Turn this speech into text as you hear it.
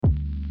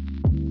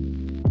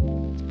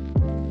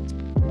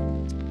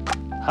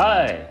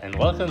Hi, and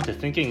welcome to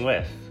Thinking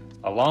With,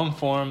 a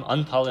long-form,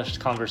 unpolished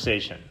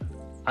conversation.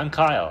 I'm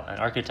Kyle, an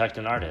architect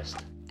and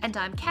artist. And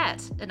I'm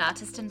Kat, an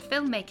artist and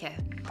filmmaker.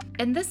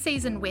 In this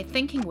season, we're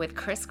thinking with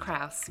Chris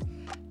Kraus.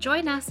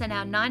 Join us in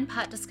our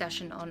 9-part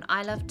discussion on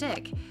I Love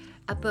Dick,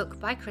 a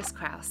book by Chris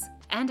Kraus,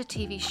 and a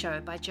TV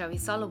show by Joey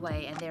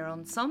Soloway and their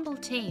ensemble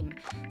team,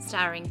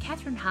 starring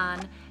Kathryn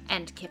Hahn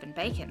and Kevin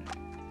Bacon.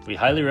 We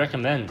highly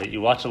recommend that you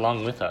watch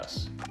along with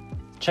us.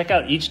 Check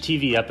out each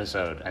TV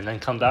episode and then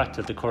come back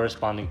to the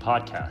corresponding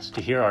podcast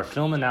to hear our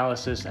film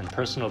analysis and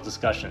personal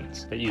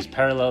discussions that use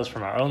parallels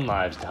from our own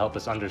lives to help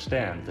us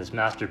understand this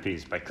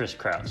masterpiece by Chris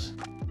Kraus.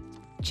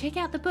 Check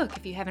out the book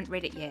if you haven't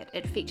read it yet.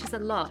 It features a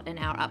lot in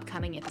our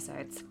upcoming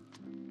episodes.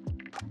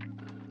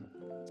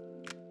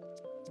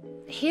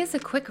 Here's a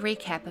quick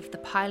recap of the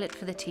pilot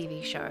for the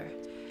TV show.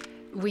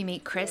 We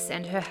meet Chris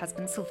and her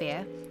husband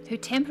Sylvia, who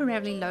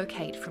temporarily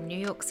locate from New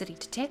York City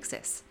to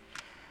Texas.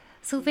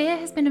 Sylvia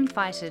has been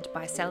invited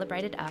by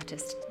celebrated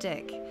artist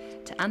Dick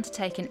to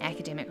undertake an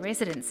academic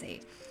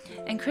residency,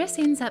 and Chris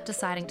ends up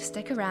deciding to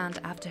stick around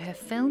after her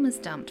film is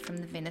dumped from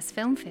the Venice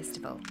Film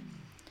Festival.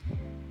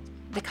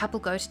 The couple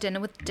go to dinner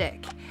with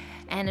Dick,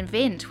 an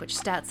event which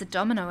starts a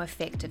domino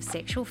effect of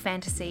sexual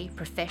fantasy,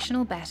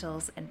 professional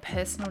battles, and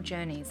personal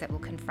journeys that will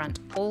confront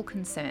all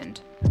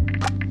concerned.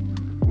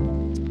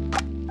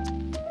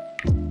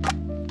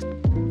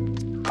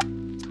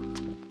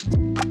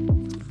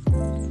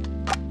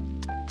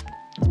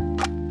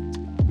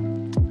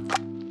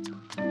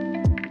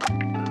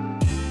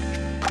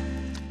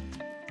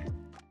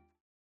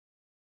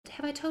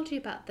 Have I told you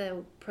about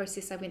the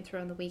process I went through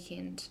on the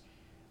weekend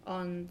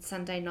on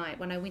Sunday night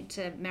when I went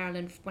to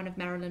one of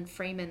Marilyn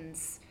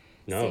Freeman's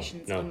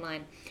sessions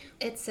online?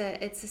 It's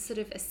a sort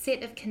of a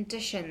set of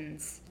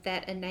conditions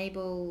that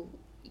enable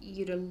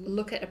you to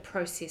look at a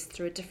process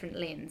through a different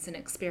lens and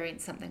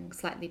experience something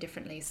slightly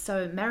differently.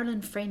 So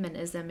Marilyn Freeman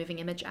is a moving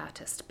image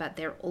artist, but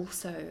they're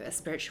also a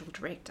spiritual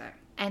director,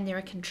 and they're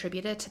a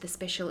contributor to the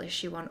special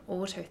issue on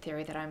auto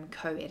theory that I'm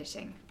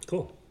co-editing.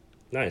 Cool.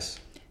 Nice.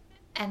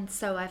 And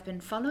so I've been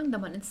following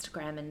them on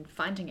Instagram and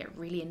finding it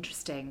really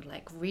interesting,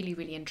 like really,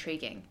 really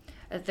intriguing,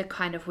 the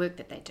kind of work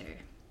that they do.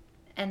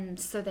 And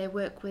so they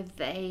work with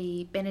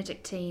a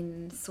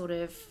Benedictine sort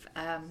of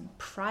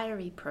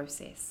priory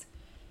process,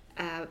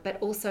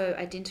 but also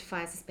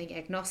identifies as being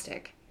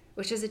agnostic,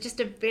 which is just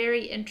a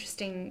very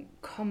interesting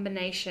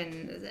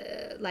combination.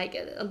 Like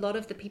a lot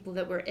of the people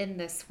that were in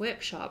this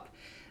workshop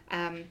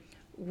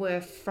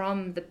were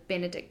from the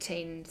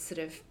Benedictine sort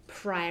of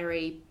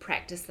priory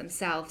practice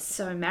themselves.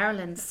 So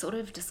Marilyn's sort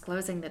of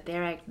disclosing that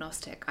they're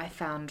agnostic, I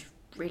found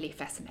really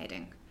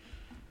fascinating.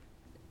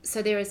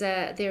 So there is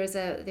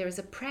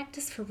a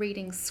practice for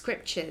reading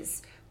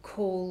scriptures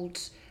called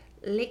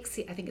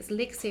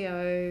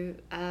Lectio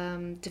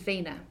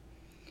Divina,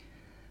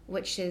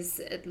 which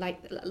is like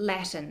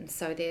Latin.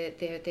 So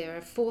there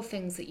are 4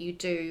 things that you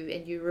do,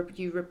 and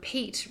you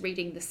repeat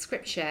reading the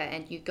scripture,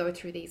 and you go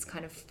through these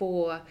kind of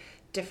 4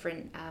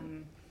 different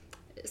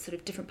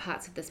different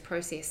parts of this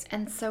process.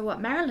 And so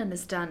what Marilyn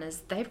has done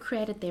is they've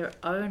created their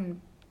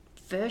own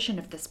version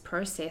of this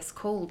process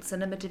called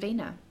Cinema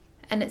Divina,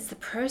 and it's the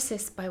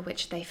process by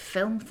which they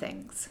film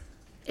things.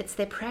 It's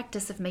their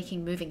practice of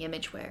making moving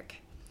image work,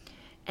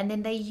 and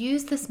then they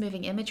use this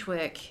moving image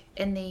work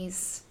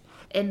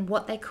in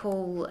what they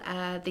call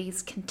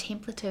these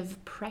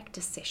contemplative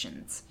practice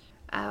sessions,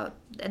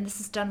 and this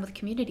is done with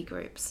community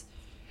groups.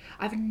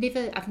 I've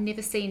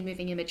never seen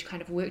moving image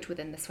kind of worked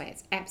within this way.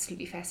 It's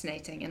absolutely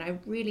fascinating, and I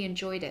really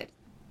enjoyed it.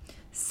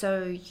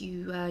 So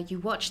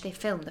you watch their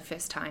film the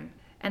first time,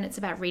 and it's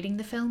about reading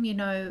the film. You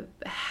know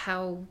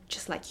how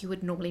just like you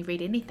would normally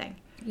read anything.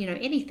 You know,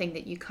 anything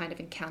that you kind of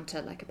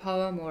encounter, like a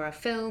poem or a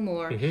film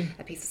or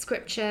a piece of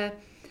scripture.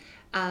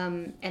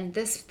 And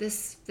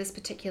this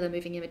particular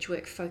moving image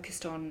work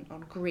focused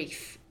on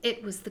grief.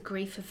 It was the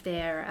grief of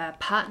their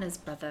partner's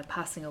brother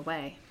passing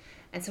away.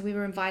 And so we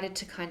were invited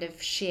to kind of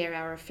share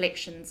our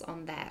reflections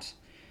on that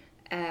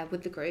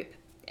with the group.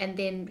 And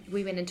then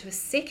we went into a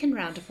second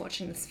round of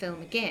watching this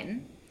film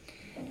again.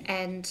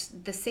 And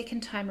the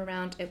second time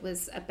around, it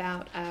was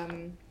about,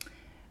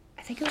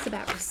 I think it was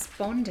about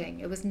responding.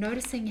 It was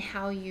noticing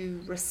how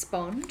you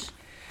respond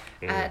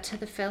to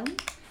the film.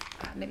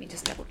 Let me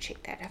just double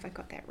check that. Have I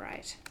got that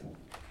right?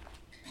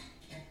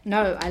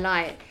 No, I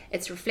lied.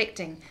 It's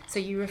reflecting. So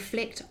you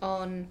reflect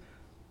on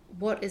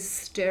what is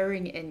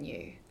stirring in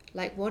you.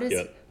 Like what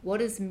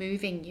is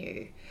moving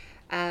you,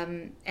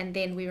 and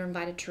then we were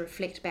invited to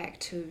reflect back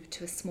to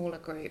a smaller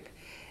group,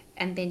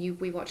 and then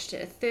we watched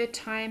it a third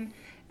time,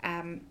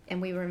 and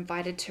we were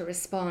invited to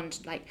respond.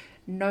 Like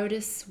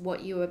notice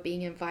what you are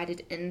being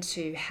invited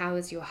into. How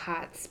is your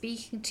heart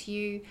speaking to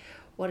you?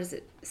 What does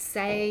it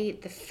say?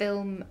 The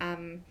film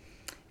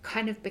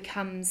kind of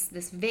becomes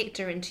this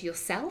vector into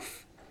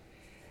yourself.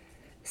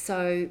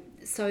 So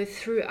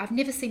through, I've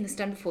never seen this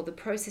done before. The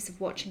process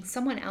of watching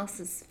someone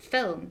else's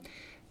film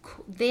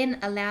then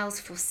allows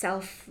for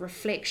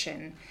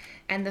self-reflection,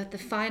 and the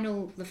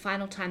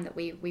final time that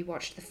we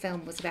watched the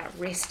film was about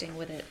resting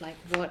with it, like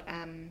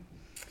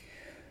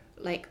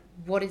like,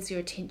 what is your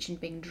attention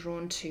being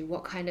drawn to?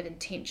 What kind of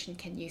intention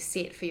can you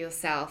set for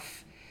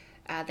yourself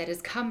that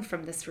has come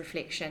from this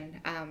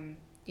reflection,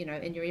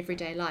 in your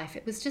everyday life?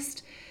 It was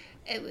just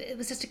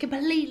a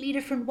completely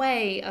different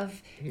way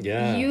of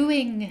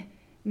viewing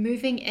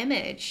moving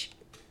image.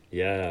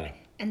 Yeah.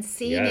 And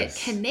seeing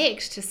it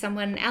connect to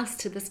someone else,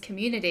 to this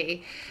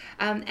community.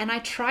 And I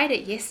tried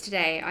it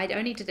yesterday. I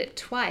only did it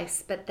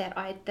twice, but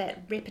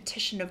that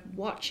repetition of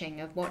watching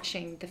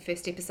the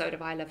first episode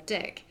of I Love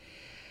Dick.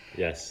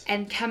 Yes.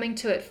 And coming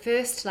to it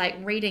first, like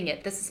reading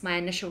it, this is my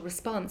initial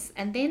response,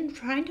 and then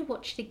trying to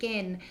watch it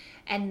again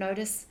and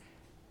notice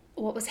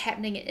what was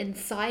happening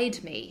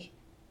inside me.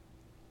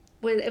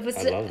 Well, it was.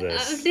 I love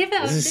this.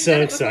 This is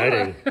so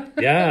exciting.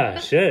 Yeah,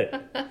 shit.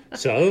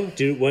 So,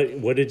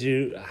 what did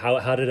you?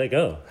 How did it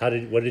go?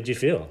 What did you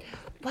feel?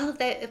 Well,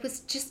 it was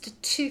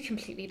just two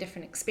completely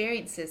different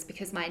experiences,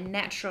 because my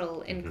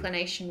natural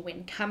inclination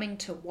when coming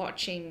to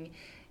watching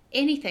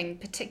anything,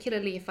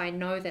 particularly if I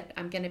know that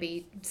I'm going to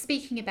be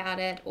speaking about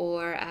it,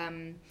 or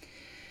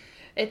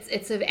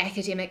it's of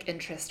academic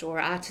interest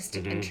or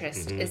artistic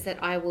interest, is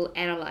that I will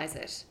analyze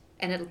it.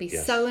 And it'll be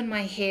so in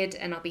my head,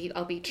 and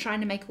I'll be trying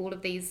to make all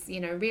of these,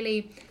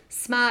 really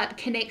smart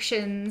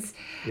connections,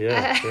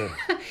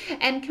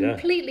 and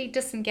completely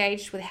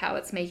disengaged with how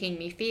it's making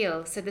me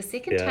feel. So the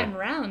second time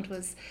around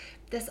was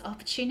this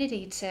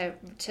opportunity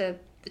to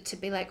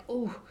be like,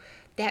 oh,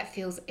 that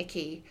feels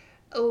icky.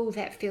 Oh,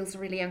 that feels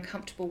really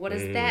uncomfortable. What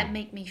does that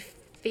make me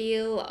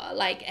feel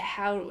like?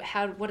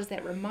 What does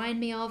that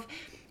remind me of?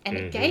 And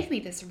it gave me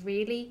this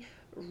really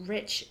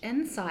rich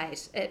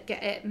insight.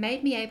 It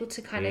made me able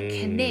to kind of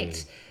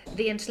connect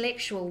the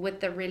intellectual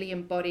with the really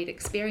embodied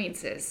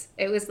experiences.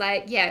 It was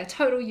like,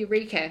 total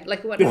eureka.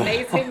 Like, what an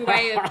amazing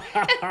way of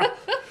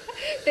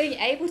being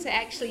able to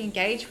actually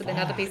engage with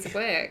another piece of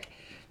work.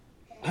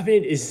 I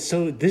mean, is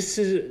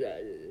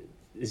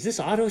this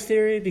auto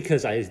theory?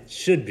 Because I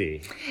should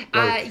be.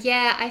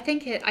 I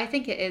think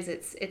it is.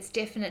 It's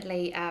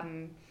definitely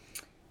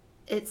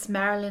it's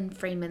Marilyn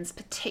Freeman's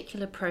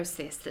particular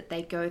process that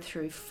they go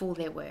through for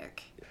their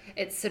work.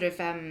 It's sort of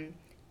an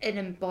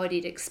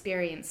embodied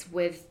experience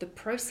with the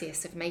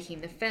process of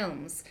making the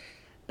films,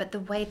 but the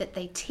way that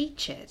they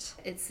teach it,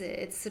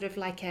 it's sort of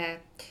like an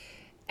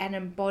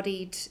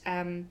embodied.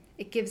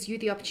 It gives you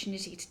the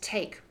opportunity to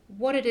take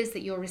what it is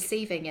that you're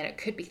receiving, and it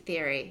could be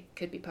theory,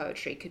 could be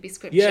poetry, could be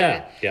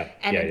scripture,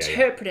 and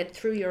interpret it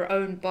through your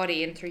own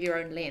body and through your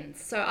own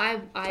lens. So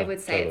I would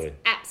say it's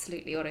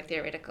absolutely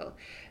auto-theoretical.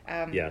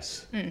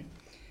 Yes.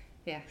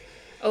 Yeah.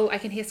 Oh, I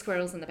can hear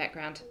squirrels in the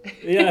background.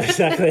 Yeah,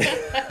 exactly.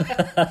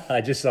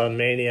 I just saw a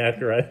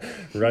maniac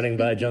running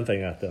by,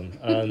 jumping at them.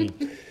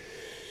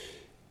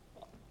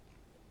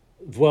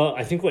 Well,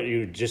 I think what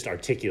you just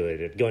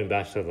articulated, going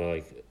back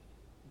to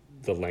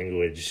the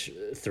language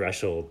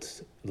threshold,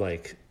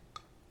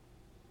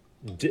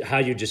 how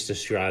you just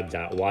described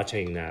that,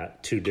 watching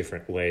that two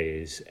different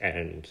ways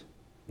and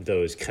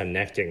those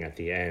connecting at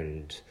the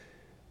end.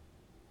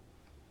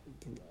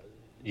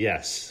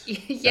 Yes.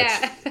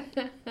 Yeah.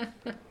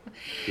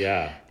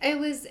 Yeah.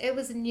 It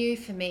was new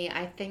for me,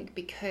 I think,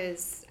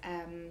 because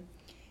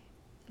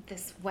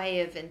this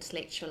way of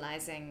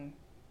intellectualizing,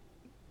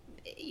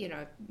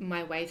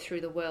 my way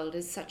through the world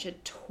is such a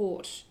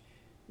taught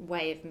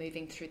way of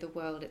moving through the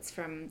world. It's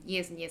from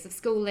years and years of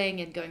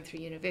schooling and going through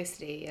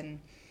university, and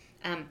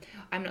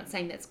I'm not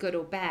saying that's good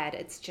or bad.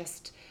 It's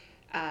just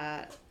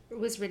it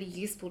was really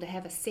useful to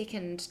have a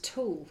second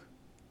tool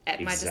at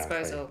my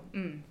disposal.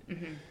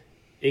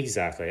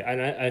 Exactly.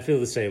 And I feel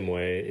the same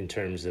way in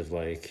terms of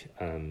my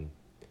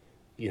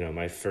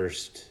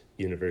first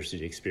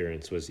university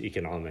experience was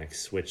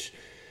economics, which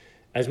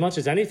as much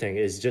as anything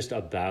is just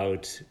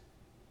about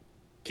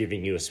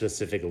giving you a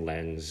specific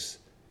lens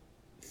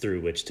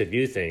through which to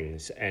view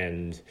things.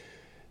 And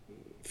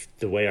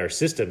the way our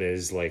system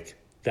is,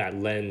 that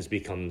lens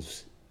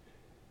becomes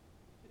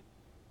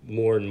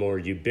more and more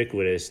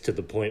ubiquitous to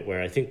the point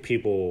where I think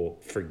people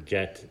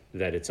forget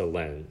that it's a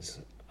lens.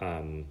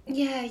 I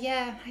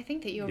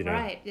think that you're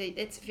right.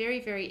 It's very,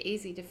 very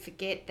easy to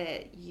forget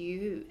that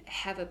you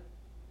have a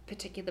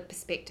particular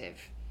perspective.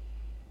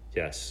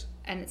 Yes.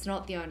 And it's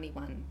not the only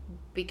one,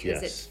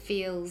 because it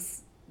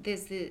feels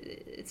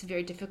it's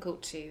very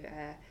difficult to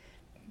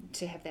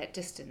have that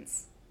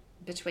distance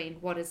between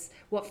what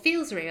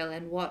feels real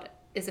and what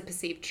is a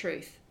perceived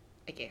truth,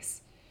 I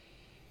guess.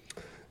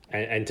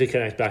 And to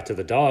connect back to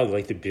the dog,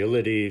 the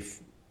ability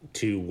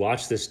to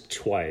watch this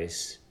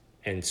twice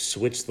and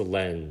switch the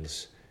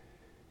lens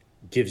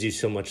gives you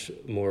so much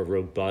more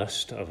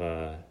robust of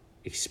a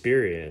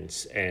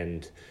experience.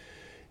 And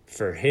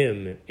for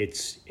him,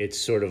 it's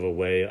sort of a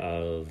way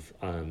of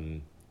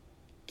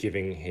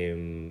giving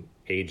him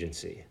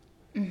agency.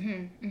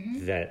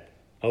 That,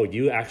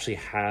 you actually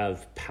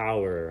have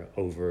power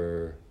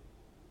over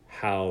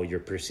how you're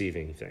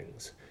perceiving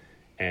things,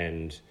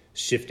 and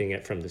shifting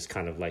it from this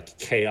kind of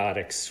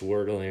chaotic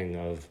swirling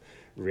of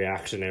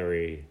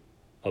reactionary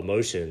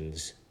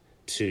emotions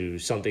to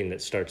something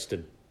that starts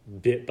to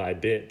bit by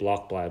bit,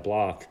 block by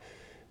block,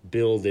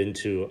 build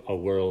into a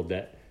world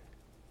that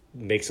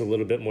makes a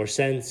little bit more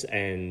sense,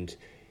 and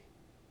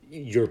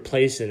your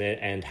place in it,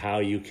 and how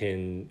you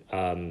can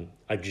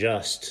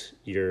adjust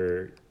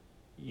your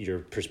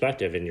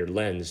perspective and your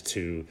lens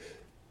to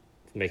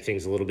make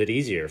things a little bit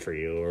easier for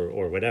you,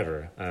 or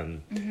whatever.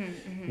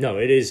 No,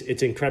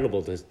 it's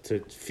incredible to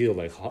feel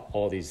like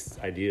all these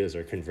ideas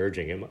are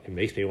converging. It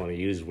makes me want to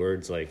use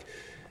words like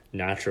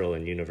natural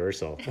and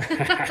universal.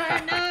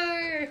 I know.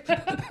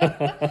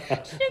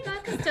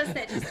 Marcus does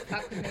that just to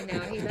fuck with me now.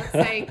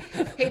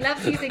 He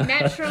loves using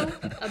natural,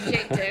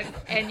 objective,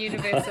 and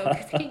universal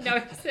because he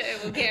knows that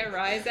it will get a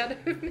rise out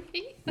of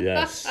me.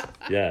 Yes.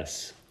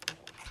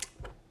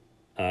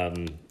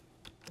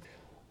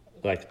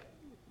 Like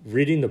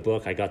reading the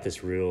book, I got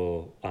this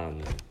real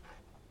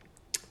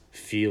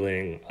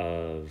feeling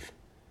of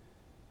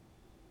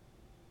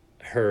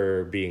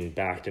her being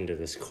backed into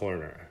this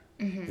corner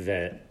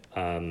that.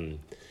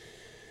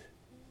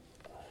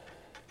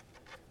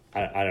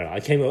 I don't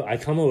know. I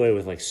come away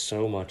with like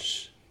so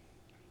much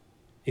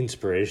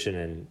inspiration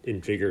and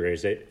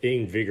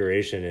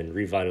invigoration and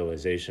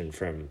revitalization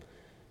from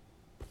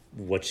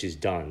what she's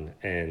done,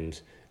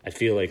 and I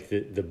feel like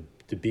the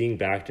being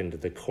backed into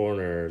the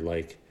corner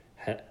like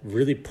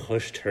really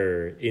pushed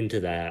her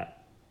into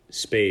that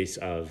space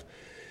of,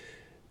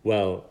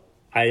 well,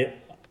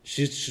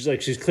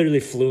 she's clearly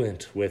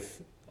fluent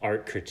with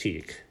art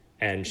critique,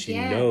 and she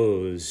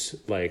knows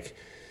like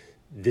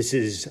this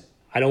is.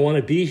 I don't want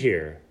to be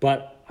here,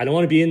 but I don't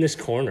want to be in this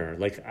corner.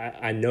 Like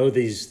I know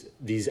these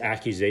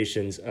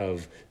accusations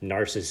of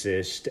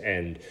narcissist,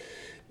 and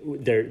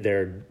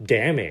they're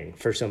damning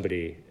for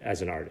somebody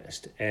as an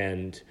artist,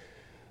 and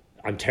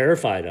I'm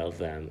terrified of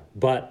them.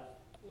 But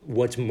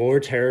what's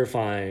more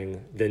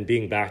terrifying than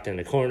being backed in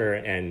a corner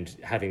and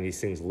having these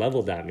things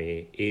leveled at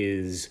me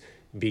is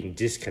being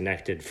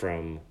disconnected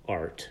from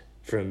art,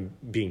 from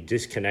being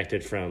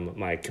disconnected from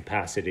my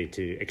capacity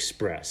to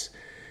express.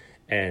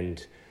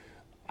 And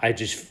I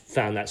just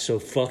found that so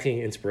fucking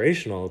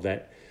inspirational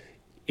that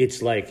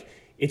it's like,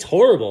 it's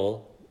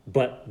horrible,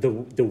 but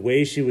the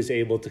way she was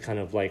able to kind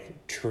of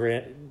like,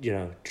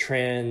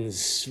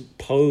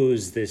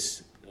 transpose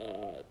this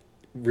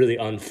really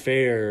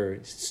unfair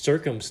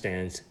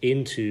circumstance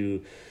into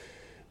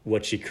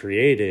what she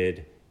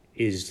created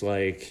is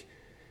like,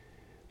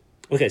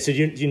 okay, so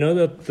you know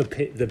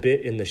the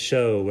bit in the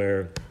show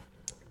where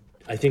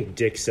I think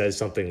Dick says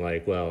something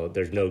like, well,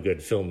 there's no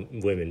good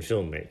women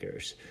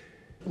filmmakers.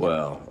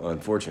 Well,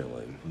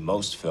 unfortunately,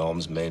 most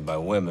films made by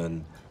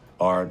women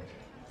aren't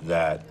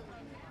that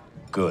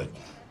good.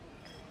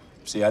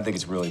 See, I think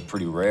it's really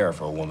pretty rare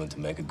for a woman to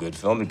make a good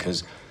film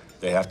because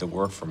they have to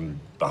work from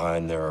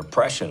behind their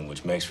oppression,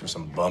 which makes for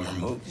some bummer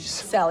movies.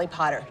 Sally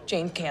Potter,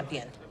 Jane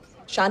Campion,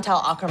 Chantal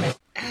Akerman.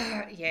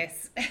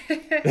 Yes.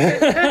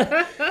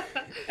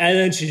 And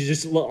then she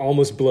just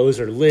almost blows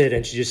her lid,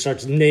 and she just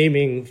starts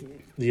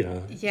naming,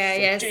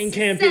 Jane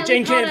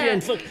Campion.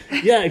 Fuck.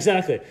 Yeah,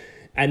 exactly.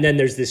 And then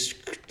there's this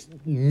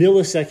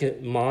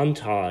millisecond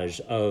montage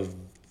of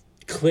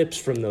clips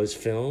from those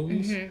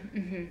films.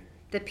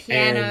 The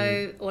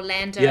piano,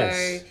 Orlando.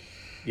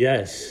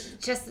 Yes.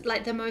 Just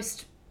like the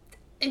most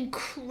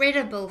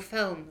incredible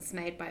films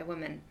made by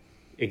women.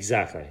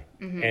 Exactly.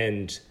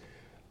 And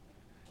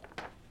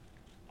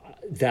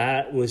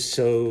that was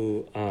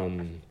so...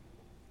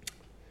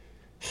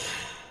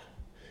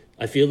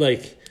 I feel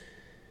like...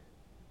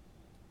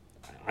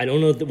 I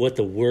don't know what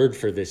the word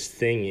for this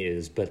thing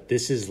is, but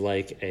this is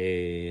like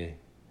a...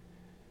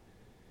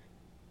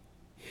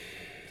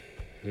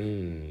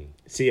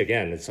 See,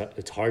 again,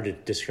 it's hard to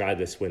describe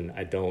this when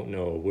I don't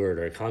know a word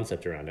or a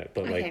concept around it.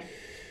 But like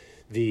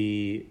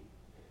the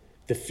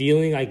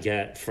feeling I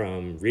get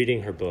from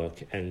reading her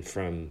book and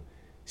from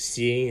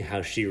seeing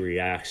how she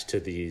reacts to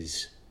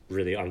these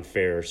really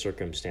unfair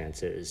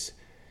circumstances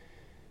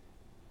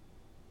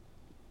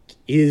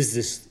is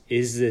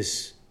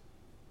this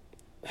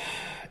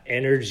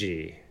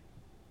energy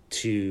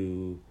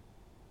to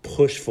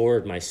push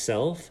forward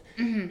myself.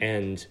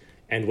 And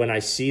when I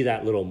see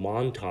that little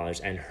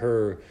montage and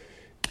her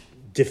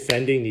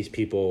defending these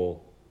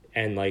people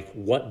and like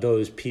what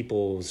those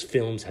people's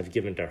films have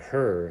given to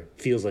her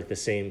feels like the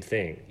same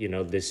thing,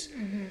 this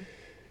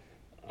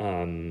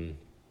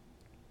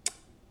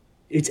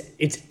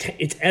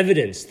it's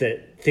evidence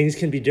that things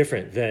can be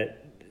different,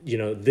 that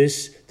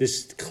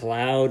this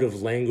cloud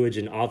of language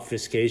and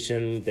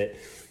obfuscation that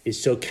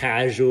is so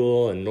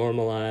casual and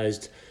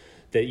normalized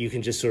that you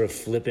can just sort of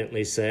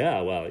flippantly say,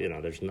 oh, well,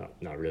 there's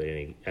not really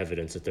any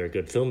evidence that they're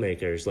good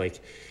filmmakers. Like,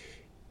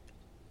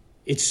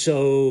 it's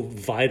so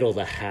vital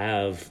to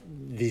have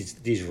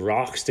these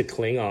rocks to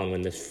cling on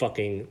when the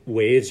fucking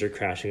waves are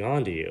crashing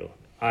onto you.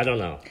 I don't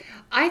know.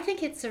 I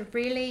think it's a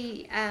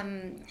really...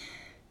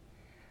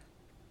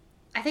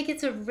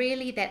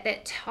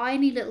 that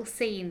tiny little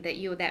scene that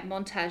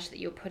montage that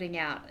you're putting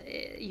out,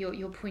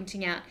 you're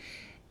pointing out,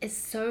 is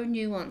so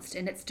nuanced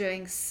and it's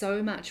doing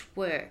so much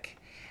work.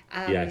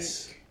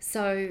 Yes.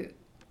 So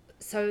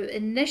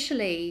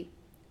initially,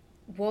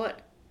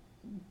 what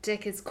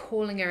Dick is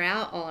calling her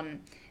out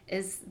on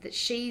is that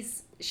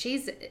she's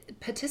she's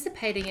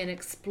participating in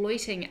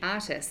exploiting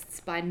artists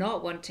by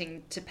not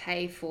wanting to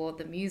pay for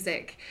the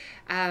music,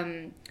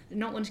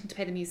 not wanting to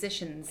pay the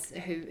musicians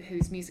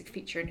whose music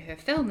feature in her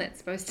film that's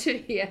supposed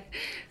to be a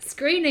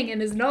screening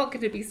and is not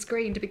going to be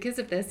screened because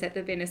of this at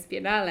the Venice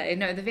Biennale.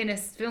 No, the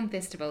Venice Film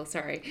Festival,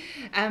 sorry.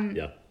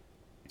 Yeah.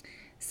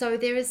 So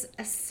there is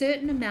a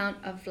certain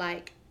amount of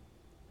like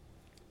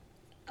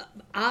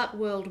art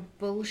world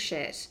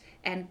bullshit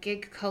and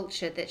gig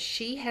culture that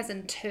she has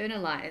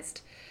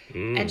internalized.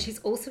 And she's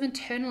also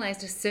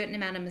internalized a certain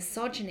amount of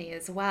misogyny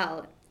as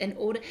well in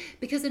order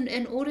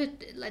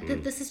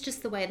this is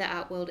just the way the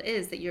art world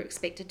is, that you're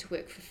expected to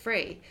work for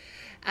free.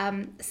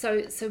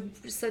 So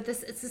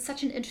this, it's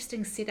such an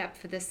interesting setup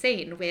for this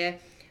scene where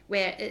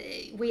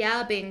we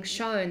are being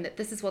shown that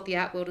this is what the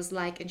art world is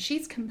like, and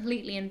she's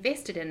completely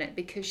invested in it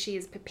because she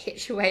is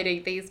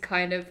perpetuating these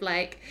kind of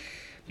like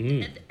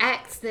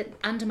acts that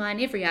undermine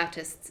every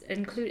artist,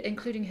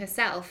 including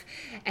herself.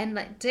 And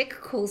like Dick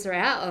calls her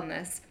out on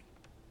this,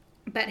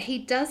 but he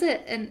does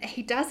it in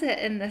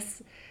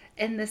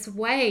this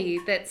way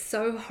that's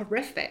so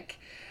horrific.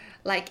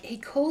 Like, he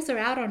calls her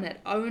out on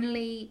it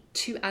only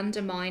to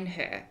undermine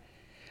her.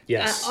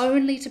 Yes.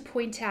 Only to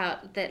point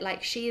out that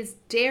like she is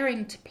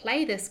daring to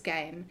play this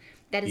game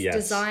that is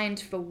designed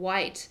for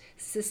white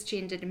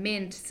cisgendered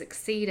men to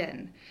succeed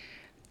in.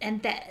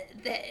 And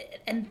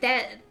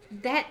that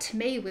to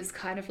me was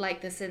kind of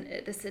like this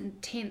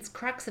intense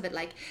crux of it.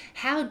 Like,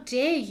 how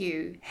dare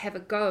you have a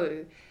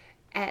go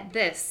at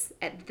this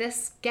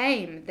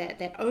game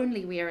that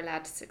only we are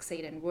allowed to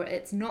succeed in, where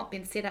it's not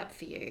been set up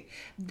for you.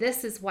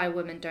 This is why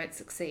women don't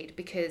succeed,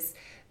 because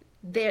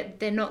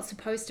they're not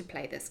supposed to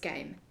play this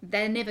game.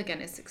 They're never going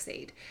to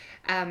succeed.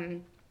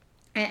 And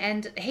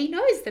he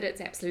knows that it's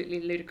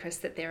absolutely ludicrous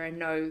that there are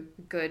no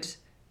good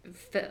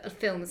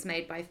films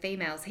made by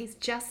females.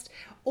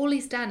 All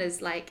he's done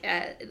is like,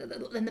 and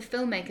the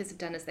filmmakers have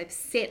done is they've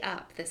set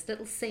up this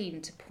little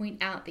scene to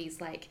point out these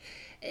like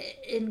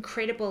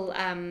incredible,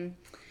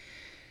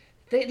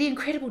 the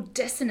incredible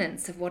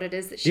dissonance of what it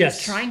is that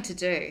she's trying to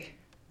do.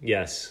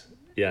 Yes.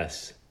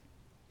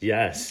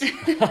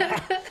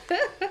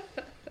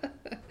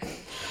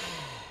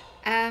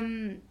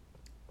 And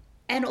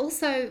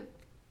also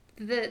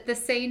the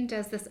scene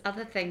does this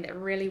other thing that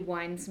really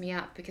winds me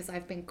up, because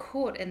I've been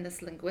caught in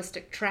this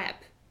linguistic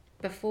trap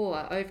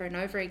before, over and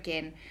over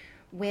again,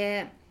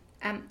 where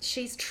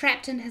she's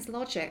trapped in his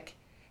logic.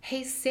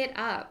 He's set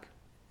up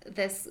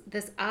this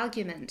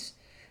argument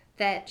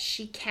that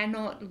she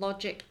cannot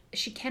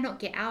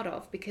get out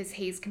of, because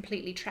he's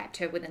completely trapped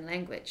her within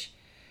language.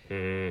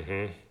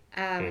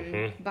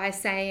 By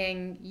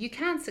saying, you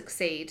can't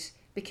succeed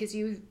because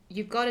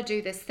you've got to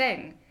do this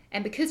thing,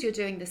 and because you're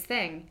doing this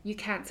thing, you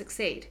can't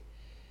succeed.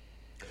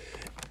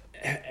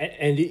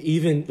 And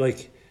even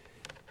like,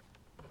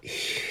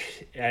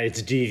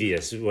 it's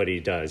devious what he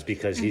does,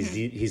 because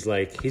he's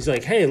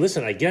like, hey,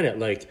 listen, I get it.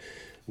 Like,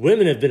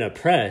 women have been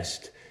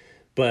oppressed,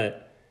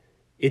 but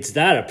it's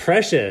that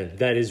oppression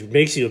that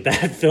makes you a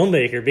bad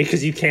filmmaker,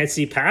 because you can't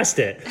see past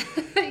it.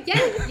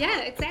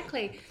 yeah,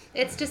 exactly.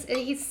 It's just,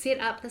 he's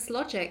set up this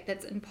logic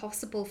that's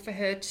impossible for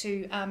her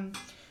to,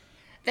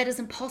 that is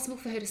impossible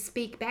for her to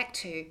speak back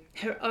to.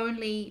 Her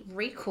only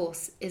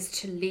recourse is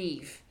to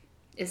leave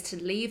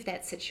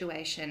that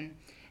situation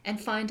and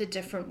find a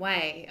different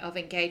way of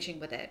engaging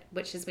with it,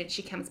 which is when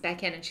she comes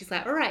back in and she's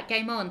like, all right,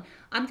 game on.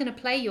 I'm going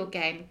to play your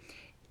game,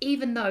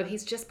 even though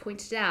he's just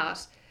pointed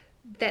out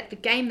that the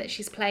game that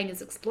she's playing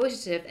is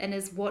exploitative and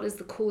is what is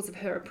the cause of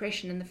her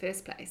oppression in the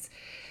first place.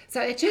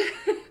 So it just...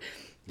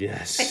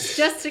 Yes. It's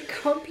just a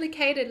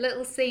complicated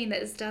little scene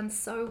that is done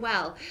so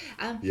well.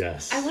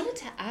 Yes. I wanted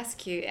to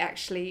ask you,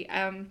 actually,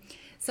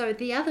 so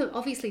the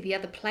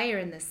other player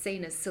in this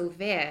scene is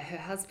Silver, her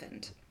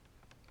husband.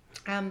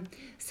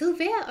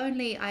 Silver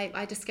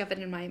I discovered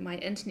in my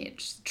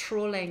internet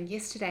trawling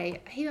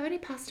yesterday, he only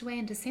passed away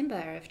in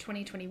December of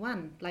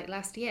 2021, like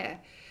last year.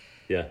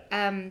 Yeah.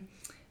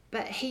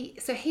 But he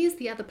is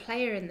the other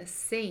player in this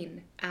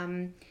scene.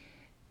 And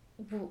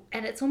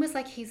it's almost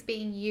like he's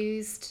being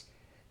used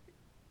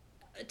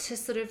to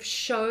sort of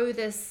show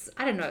this,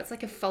 I don't know, it's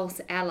like a false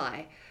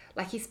ally.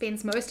 Like, he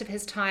spends most of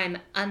his time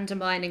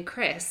undermining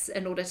Chris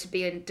in order to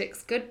be in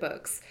Dick's good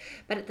books.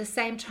 But at the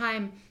same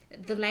time,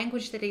 the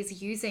language that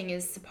he's using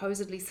is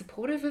supposedly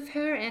supportive of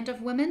her and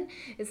of women.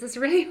 It's this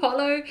really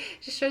hollow,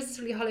 just shows this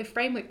really hollow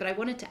framework. But I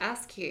wanted to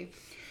ask you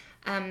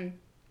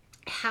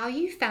how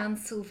you found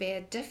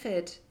Silver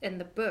differed in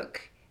the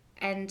book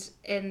and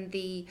in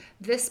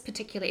this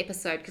particular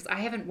episode, because I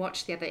haven't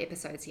watched the other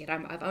episodes yet.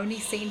 I've only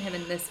seen him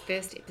in this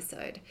first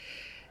episode.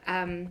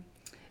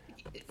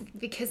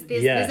 Because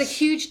there's a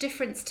huge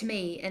difference to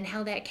me in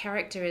how that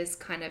character is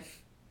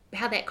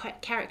how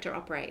that character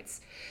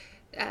operates.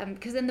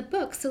 Because in the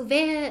book,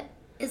 Silver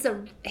is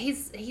an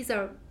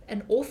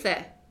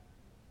author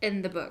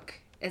in the book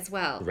as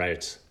well.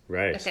 Right.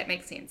 If that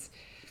makes sense.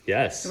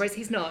 Yes. Whereas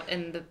he's not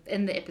in the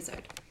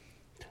episode.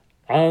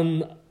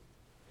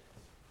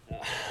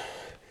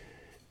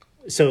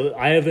 So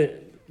I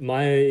haven't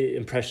my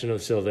impression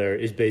of Silver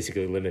is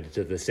basically limited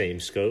to the same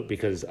scope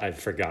because I've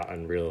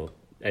forgotten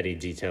any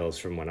details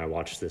from when I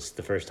watched this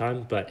the first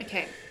time. But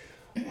Okay.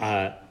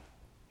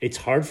 It's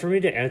hard for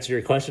me to answer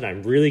your question.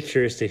 I'm really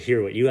curious to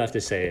hear what you have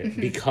to say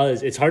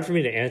because it's hard for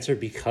me to answer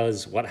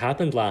because what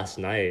happened last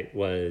night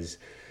was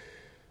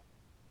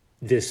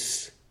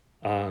this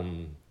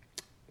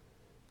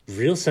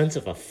real sense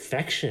of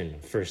affection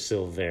for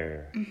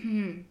Silver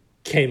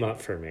came up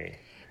for me.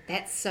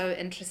 That's so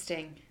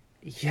interesting.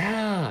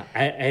 Yeah,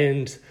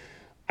 and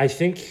I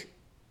think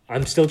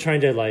I'm still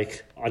trying to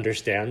like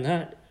understand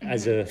that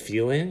as a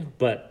feeling,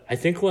 but I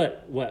think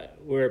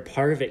where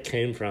part of it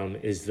came from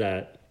is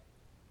that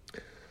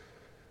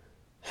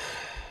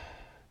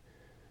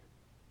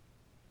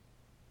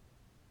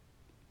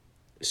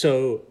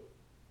so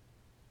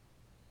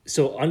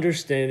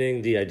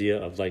understanding the idea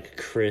of like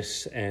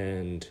Chris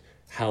and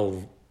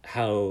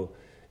how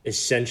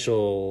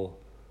essential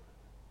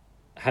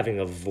having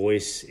a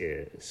voice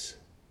is,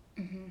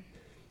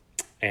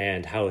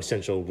 and how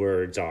essential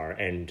words are,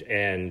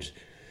 and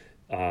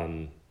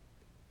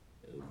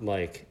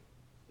like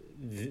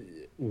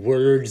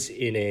words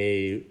in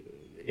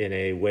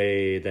a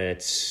way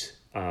that's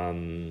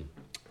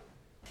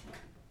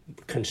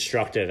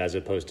constructive as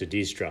opposed to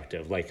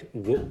destructive, like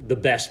the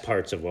best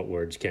parts of what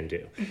words can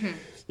do,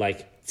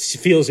 like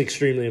feels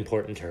extremely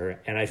important to her.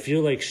 And I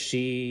feel like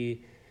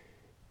she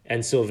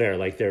and Silver,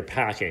 like they're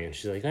packing, and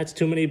she's like, that's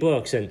too many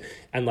books, and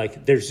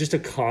like there's just a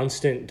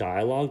constant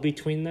dialogue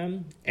between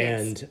them.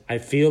 Yes. And I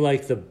feel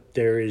like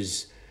there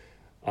is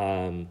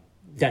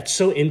that's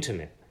so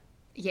intimate.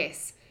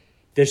 Yes.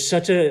 There's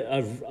such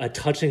a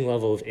touching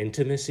level of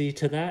intimacy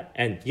to that.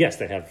 And yes,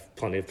 they have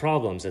plenty of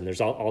problems and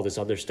there's all this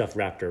other stuff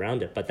wrapped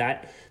around it. But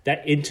that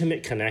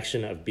intimate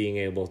connection of being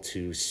able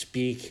to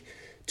speak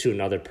to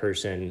another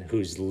person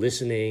who's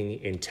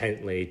listening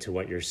intently to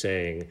what you're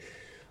saying,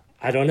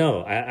 I don't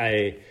know.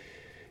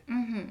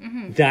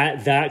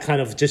 That kind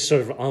of just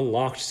sort of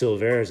unlocked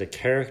Silver as a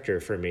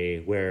character for me,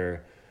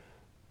 where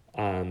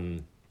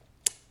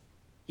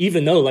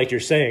even though, like you're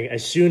saying,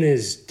 as soon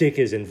as Dick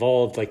is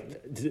involved,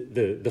 like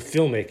the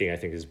filmmaking, I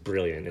think, is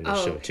brilliant in the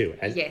show too.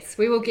 And yes,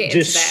 we will get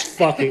just into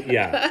that. fucking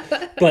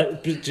yeah.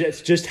 But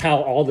just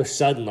how all of a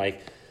sudden,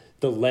 like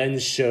the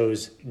lens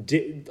shows,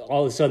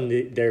 all of a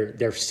sudden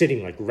they're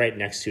sitting like right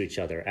next to each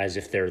other as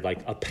if they're like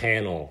a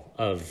panel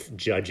of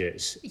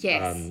judges.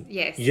 Yes,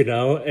 yes. You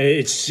know,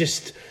 it's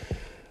just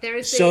There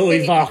is so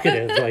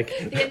evocative, like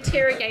the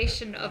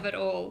interrogation of it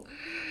all.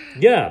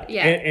 yeah.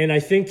 Yeah. And I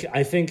think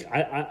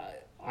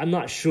I'm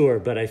not sure,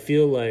 but I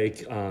feel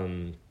like,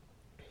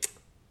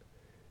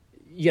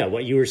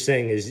 what you were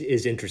saying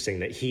is interesting,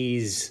 that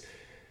he's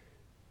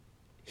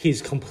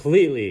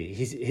completely,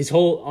 his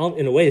whole,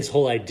 in a way, his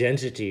whole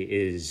identity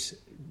is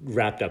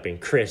wrapped up in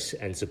Chris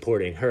and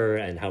supporting her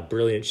and how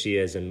brilliant she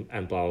is and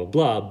blah, blah,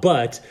 blah.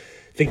 But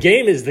the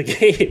game is the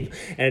game.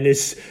 And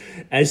as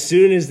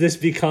soon as this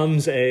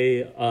becomes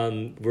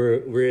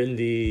we're in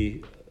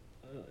the,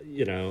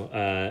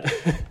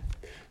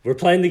 we're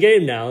playing the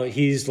game now,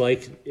 he's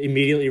like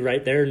immediately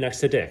right there next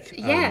to Dick.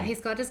 Yeah, he's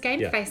got his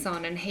game yeah. face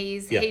on, and he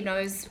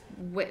knows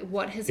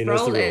what his He knows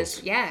role the is.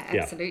 rules. Yeah,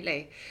 Yeah.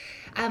 absolutely.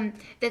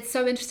 That's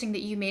so interesting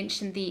that you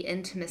mentioned the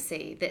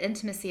intimacy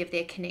of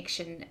their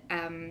connection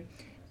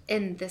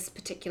in this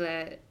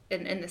particular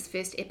in this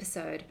first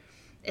episode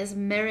is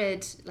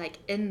mirrored like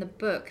in the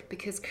book,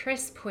 because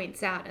Chris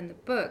points out in the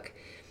book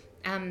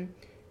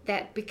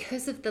that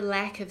because of the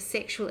lack of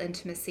sexual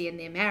intimacy in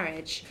their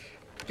marriage,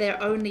 their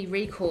only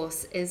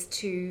recourse is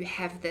to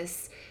have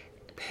this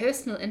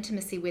personal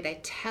intimacy where they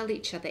tell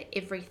each other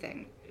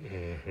everything.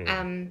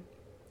 And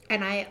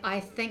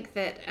I think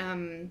that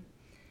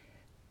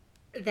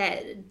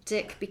that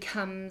Dick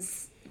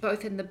becomes,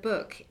 both in the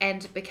book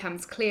and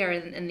becomes clear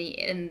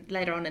in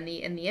later on in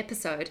the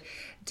episode,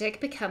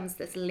 Dick becomes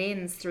this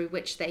lens through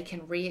which they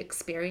can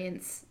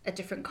re-experience a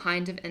different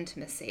kind of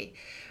intimacy,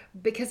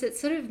 because it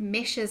sort of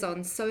meshes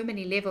on so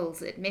many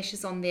levels. It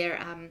meshes on their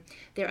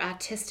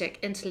artistic,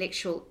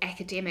 intellectual,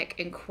 academic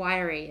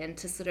inquiry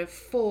into sort of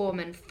form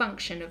and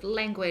function of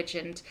language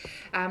and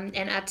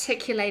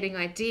articulating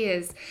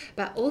ideas,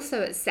 but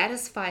also it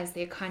satisfies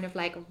their kind of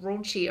like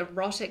raunchy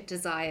erotic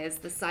desires,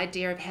 this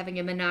idea of having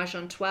a menage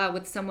a trois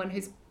with someone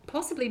who's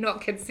possibly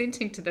not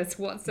consenting to this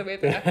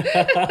whatsoever.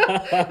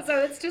 So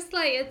it's just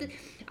like,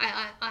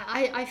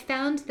 I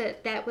found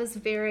that was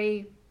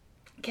very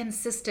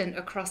consistent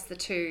across the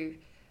two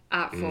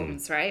art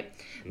forms, right?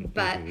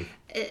 But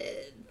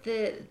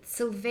the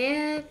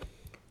Silver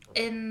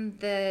in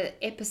the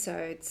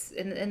episodes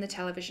in the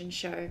television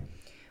show,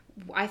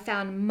 I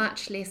found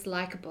much less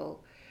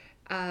likable.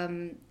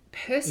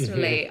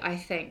 Personally, I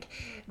think,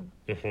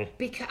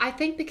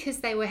 because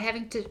they were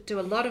having to do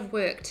a lot of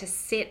work to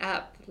set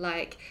up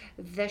like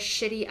the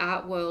shitty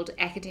art world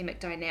academic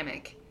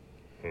dynamic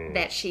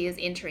that she is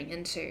entering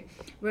into.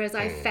 Whereas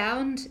I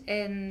found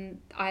in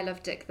I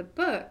Love Dick the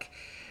book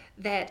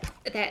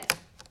that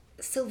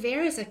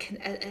Silver is a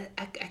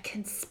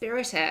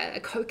conspirator, a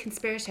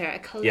co-conspirator, a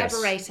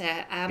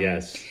collaborator.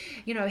 Yes.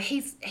 You know,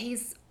 he's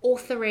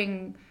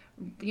authoring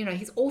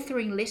he's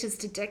authoring letters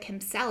to Dick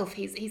himself.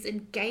 He's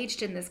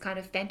engaged in this kind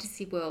of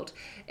fantasy world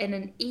in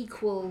an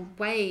equal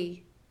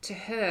way to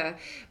her,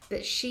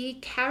 but she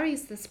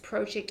carries this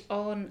project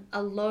on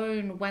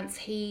alone once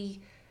he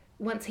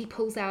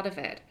pulls out of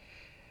it.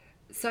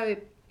 So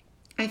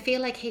I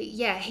feel like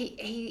he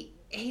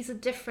has a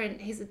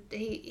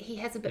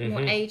bit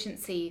more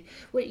agency,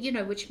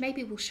 which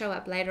maybe will show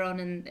up later on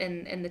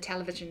in the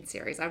television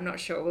series. I'm not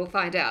sure. We'll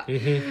find out.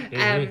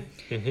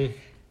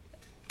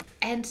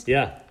 And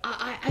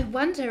I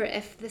wonder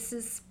if this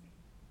is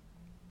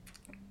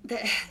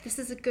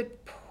a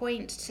good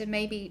point to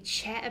maybe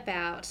chat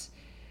about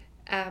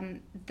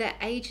the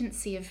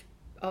agency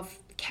of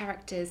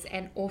characters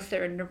and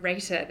author and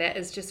narrator that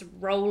is just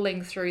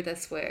rolling through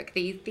this work.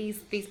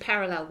 These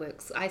parallel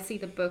works. I see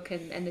the book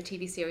and the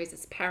TV series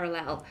as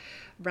parallel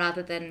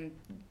rather than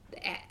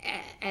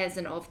as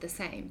and of the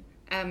same.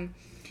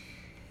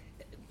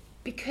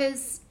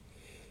 Because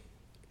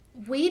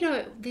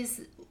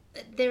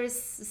there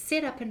is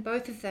set up in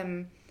both of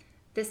them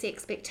this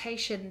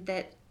expectation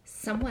that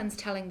someone's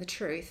telling the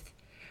truth,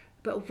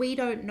 but we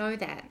don't know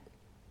that.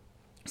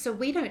 So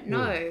we don't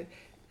know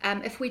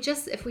if we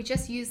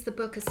just use the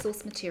book as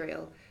source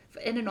material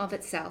in and of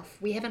itself.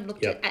 We haven't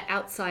looked at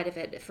outside of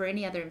it for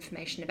any other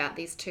information about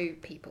these two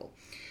people.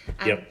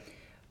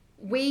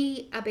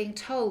 We are being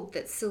told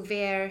that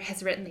Silvere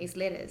has written these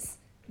letters,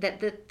 that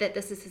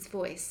this is his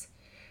voice,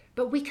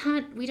 but we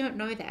don't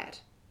know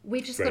that.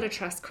 We've just got to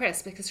trust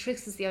Chris, because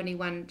Chris is the only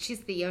one.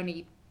 She's the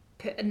only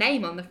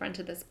name on the front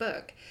of this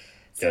book.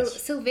 So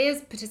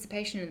Silvere's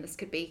participation in this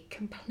could be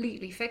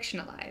completely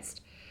fictionalized.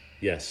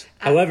 Yes.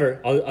 However,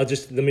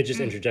 let me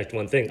interject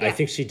one thing. Yeah. I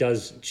think she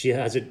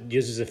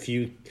uses a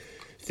few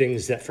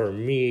things that for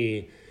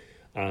me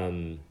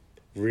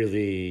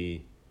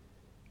really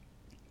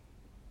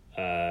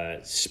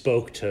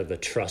spoke to the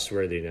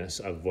trustworthiness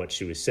of what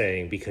she was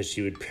saying, because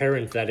she would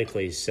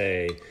parenthetically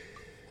say,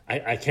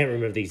 I can't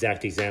remember the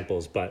exact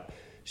examples, but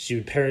she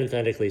would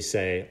parenthetically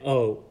say,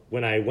 oh,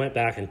 when I went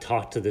back and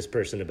talked to this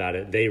person about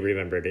it, they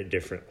remembered it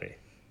differently.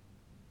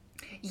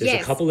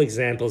 There's a couple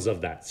examples of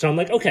that. So I'm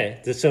like,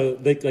 okay, so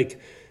like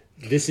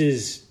this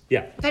is,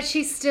 yeah. But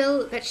she's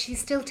still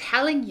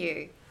telling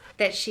you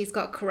that she's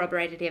got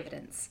corroborated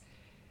evidence.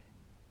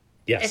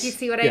 Yes. If you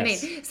see what I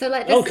mean. So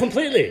like this,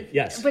 completely.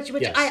 Yes. Which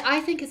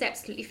I think is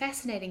absolutely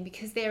fascinating,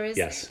 because there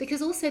is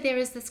because also there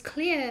is this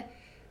clear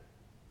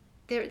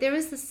there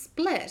is this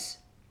split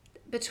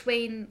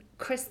between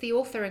Chris the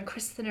author and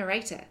Chris the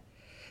narrator.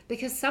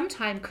 Because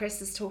sometimes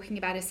Chris is talking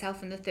about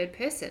herself in the third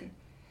person.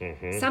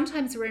 Mm-hmm.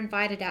 Sometimes we're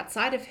invited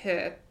outside of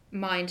her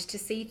mind to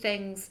see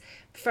things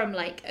from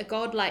like a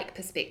godlike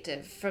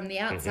perspective, from the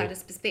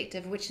outsider's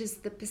perspective, which is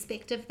the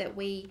perspective that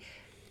we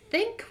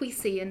think we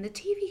see in the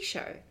TV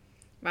show,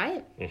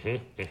 right?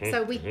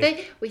 So we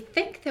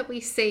think that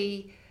we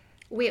see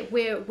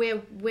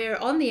we're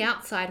on the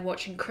outside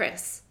watching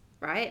Chris,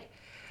 right?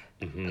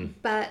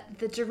 But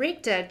the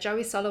director,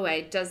 Joey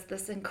Soloway, does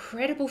this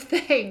incredible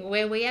thing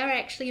where we are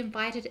actually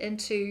invited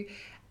into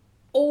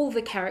all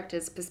the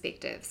characters'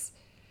 perspectives.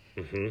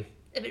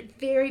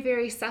 Very,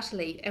 very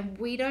subtly, and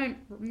we don't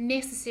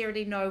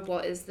necessarily know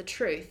what is the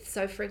truth.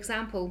 So, for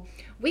example,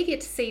 we get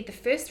to see the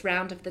first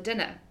round of the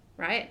dinner,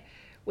 right?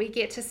 We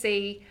get to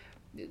see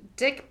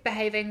Dick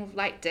behaving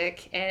like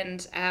Dick,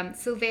 and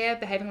Silvere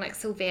behaving like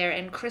Silvere,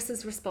 and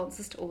Chris's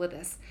responses to all of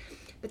this.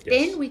 But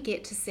then we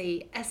get to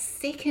see a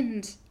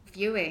second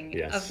viewing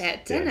of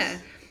that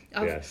dinner,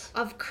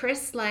 of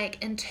Chris like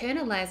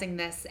internalizing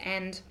this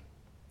and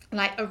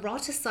like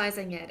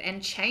eroticizing it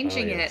and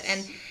changing it,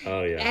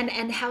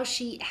 and how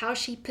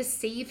she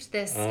perceived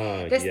this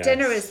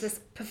dinner as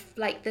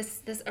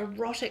this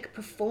erotic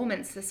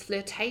performance, this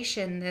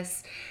flirtation,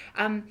 this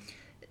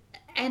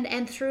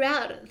and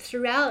throughout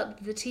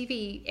the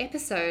TV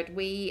episode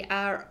we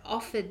are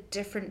offered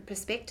different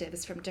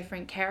perspectives from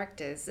different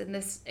characters in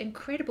this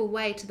incredible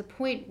way, to the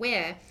point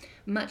where,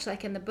 much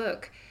like in the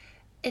book,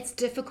 it's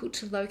difficult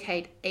to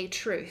locate a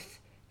truth,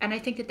 and I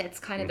think that that's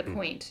kind of the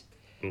point.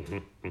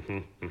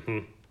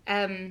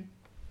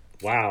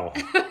 Wow.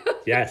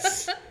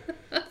 Yes.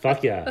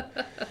 Fuck yeah.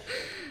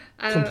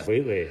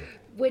 Completely.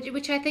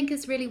 Which I think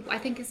is really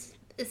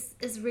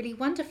is really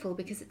wonderful,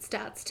 because it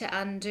starts to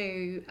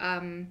undo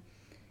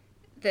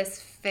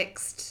this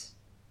fixed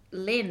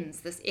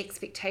lens, this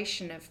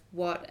expectation of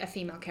what a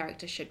female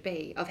character should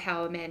be, of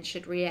how a man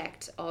should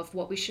react, of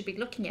what we should be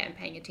looking at and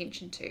paying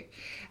attention to.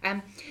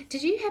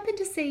 Did you happen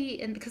to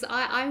see? And because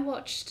I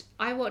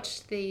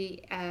watched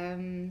the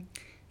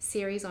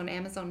series on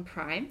Amazon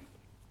Prime,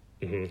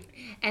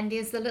 and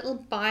there's the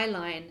little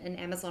byline in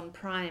Amazon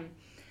Prime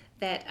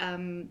that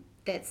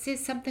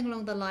says something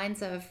along the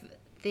lines of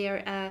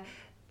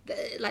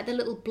like the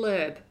little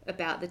blurb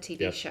about the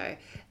TV show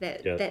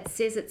that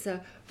says it's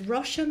a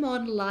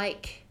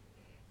Rashomon-like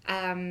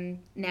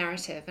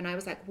narrative, and I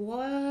was like,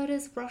 what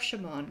is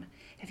Rashomon?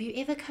 Have you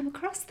ever come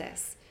across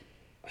this?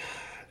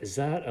 Is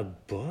that a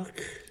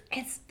book?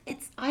 It's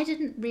I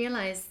didn't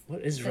realize.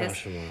 What is this.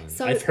 Rashomon?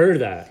 So, I've heard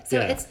that. So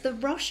it's the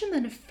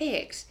Rashomon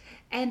effect,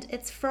 And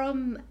it's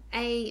from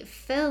a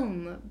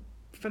film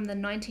from the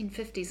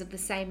 1950s of the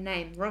same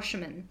name,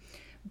 Rashomon,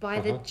 by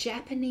the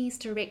Japanese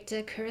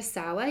director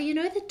Kurosawa. You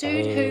know, the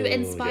dude who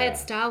inspired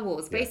Star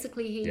Wars.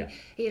 Basically,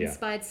 he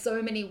inspired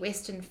so many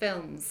Western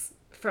films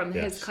from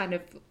his kind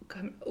of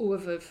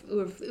oeuvre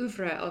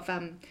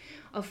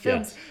of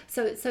films.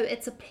 So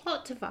it's a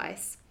plot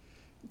device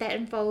that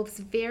involves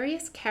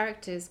various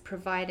characters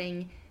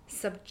providing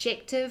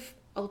subjective,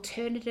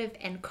 alternative,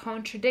 and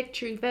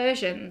contradictory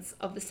versions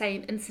of the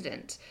same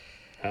incident.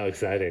 How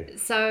exciting!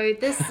 So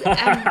this,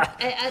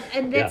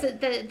 and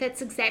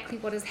that's exactly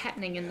what is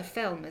happening in the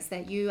film. Is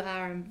that you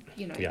are,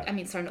 I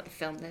mean, sorry, not the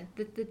film,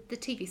 the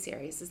TV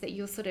series. Is that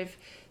you're sort of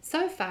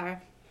so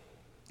far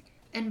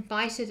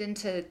invited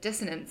into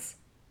dissonance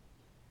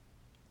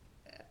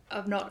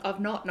of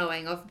not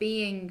knowing, of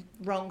being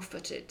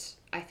wrong-footed,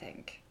 I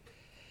think.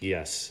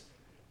 Yes.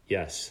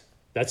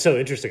 That's so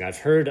interesting. I've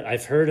heard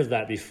of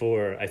that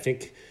before. I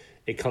think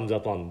it comes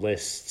up on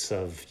lists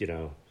of,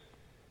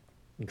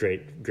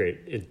 great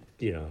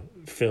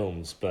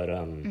films, but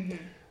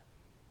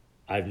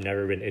I've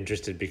never been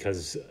interested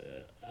because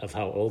of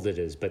how old it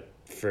is. But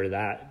for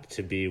that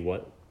to be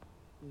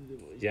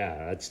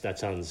that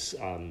sounds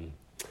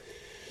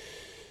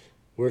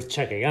worth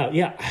checking out.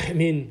 Yeah, I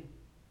mean,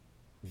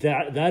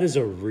 that is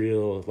a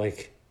real,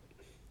 like,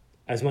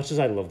 as much as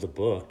I love the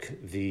book,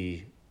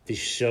 the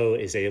show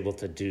is able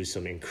to do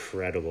some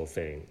incredible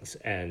things,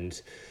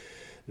 and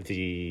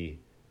the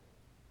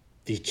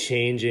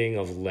changing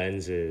of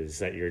lenses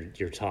that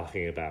you're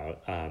talking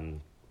about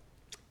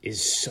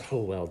is so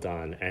well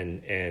done,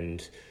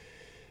 and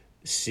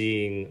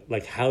seeing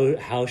like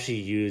how she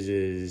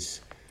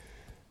uses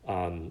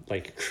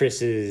like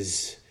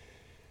Chris's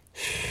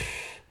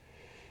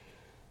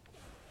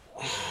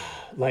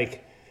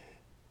like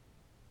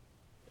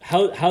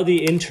how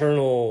the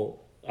internal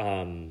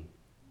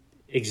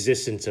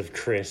existence of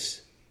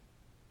Chris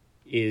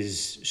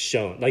is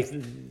shown, like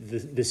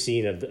the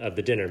scene of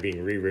the dinner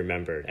being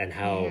remembered, and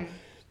how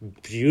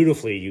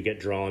beautifully you get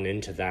drawn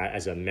into that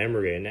as a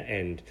memory,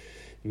 and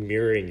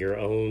mirroring your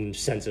own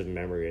sense of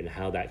memory and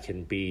how that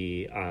can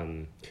be.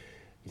 I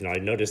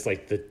noticed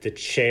like the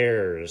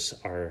chairs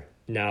are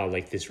now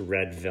like this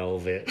red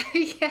velvet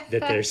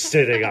that they're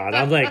sitting on.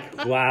 I'm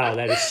like, wow,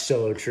 that is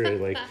so true.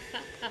 Like,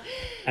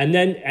 and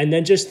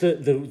then just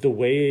the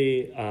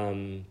way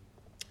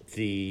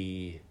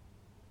the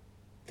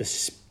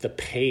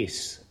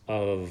pace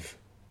of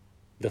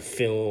the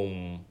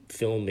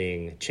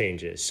filming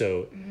changes.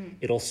 So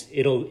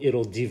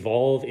it'll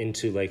devolve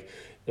into like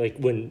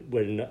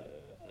when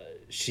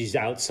she's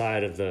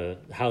outside of the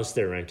house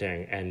they're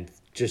renting and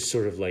just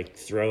sort of like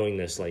throwing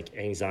this like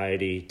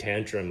anxiety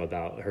tantrum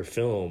about her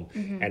film,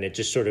 and it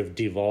just sort of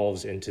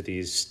devolves into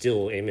these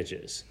still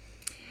images.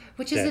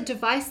 Which is a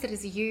device that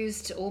is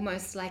used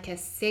almost like a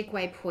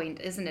segue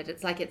point, isn't it?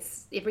 It's like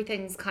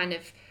everything's kind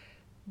of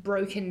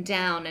broken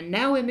down, and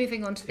now we're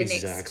moving on to the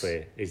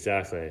exactly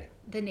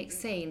the next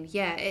scene.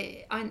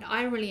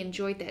 I really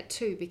enjoyed that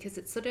too, because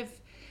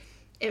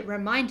it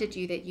reminded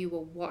you that you were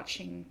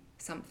watching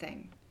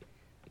something,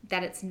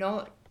 that it's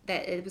not,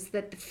 that it was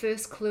that the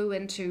first clue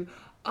into,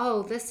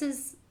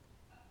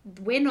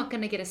 we're not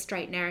going to get a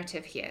straight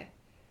narrative here.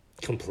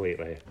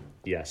 Completely.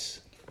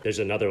 Yes. There's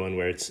another one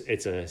where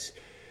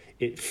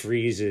it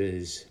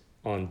freezes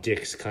on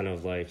Dick's kind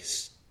of like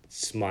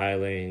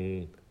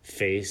smiling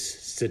face,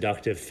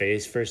 seductive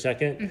face for a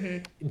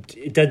second.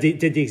 It did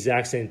the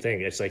exact same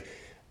thing. It's like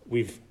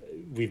we've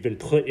been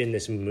put in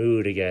this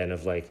mood again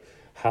of like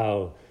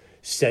how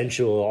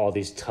sensual all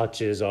these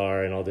touches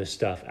are and all this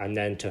stuff, and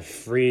then to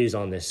freeze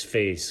on this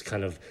face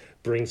kind of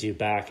brings you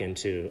back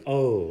into,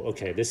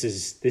 okay, this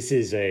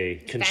is a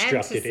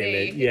constructed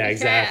fantasy image. Yeah,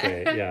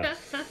 exactly. Yeah.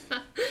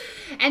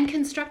 And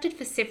constructed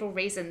for several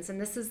reasons, and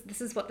this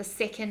is what the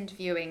second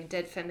viewing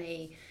did for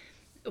me,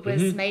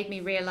 was made me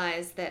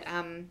realize that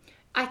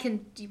we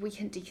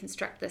can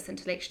deconstruct this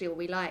intellectually all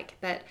we like,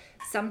 but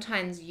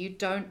sometimes you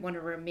don't want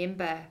to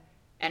remember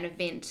an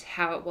event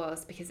how it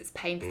was because it's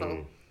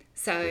painful.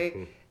 So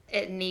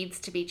it needs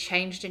to be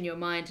changed in your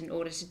mind in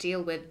order to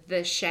deal with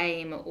the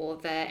shame or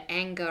the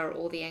anger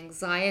or the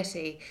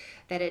anxiety,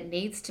 that it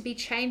needs to be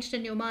changed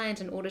in your mind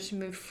in order to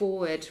move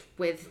forward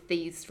with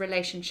these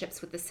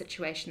relationships, with the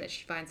situation that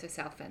she finds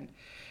herself in.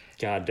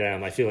 God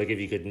damn, I feel like if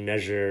you could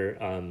measure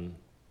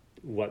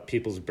what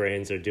people's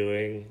brains are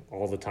doing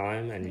all the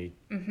time, and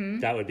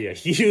that would be a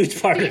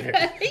huge part of it.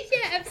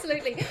 Yeah,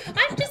 absolutely.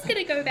 I'm just going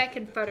to go back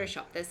and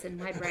Photoshop this in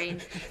my brain.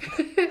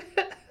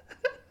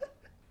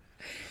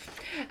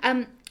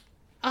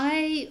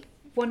 I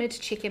wanted to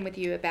check in with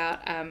you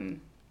about I've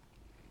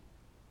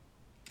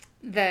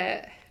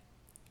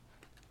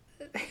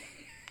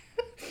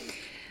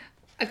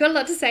got a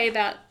lot to say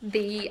about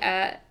the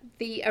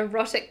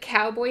erotic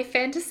cowboy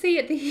fantasy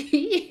at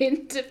the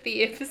end of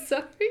the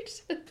episode.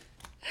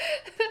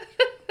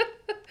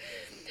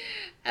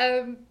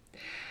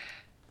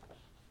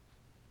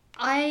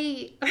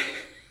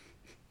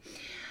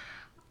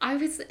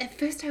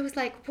 I was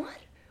like,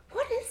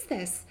 what is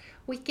this?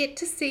 We get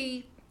to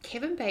see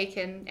Kevin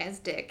Bacon as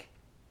Dick,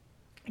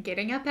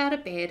 getting up out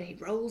of bed. He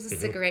rolls a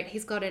cigarette.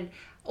 He's got an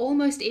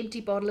almost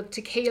empty bottle of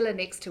tequila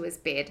next to his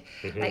bed.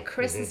 Like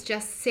Chris has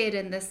just said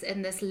in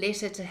this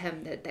letter to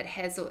him that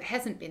has or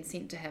hasn't been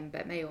sent to him,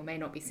 but may or may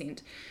not be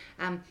sent.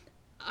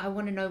 I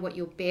want to know what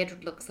your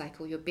bed looks like,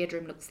 or your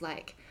bedroom looks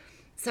like.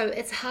 So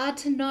it's hard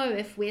to know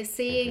if we're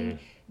seeing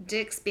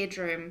Dick's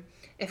bedroom,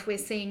 if we're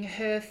seeing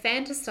her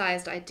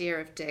fantasized idea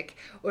of Dick,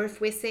 or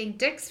if we're seeing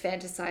Dick's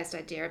fantasized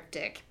idea of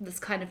Dick. This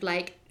kind of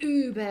like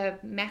uber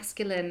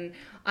masculine,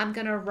 I'm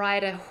gonna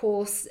ride a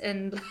horse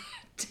and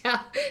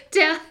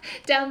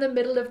down the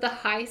middle of the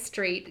high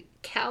street,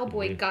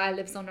 cowboy guy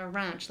lives on a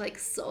ranch, like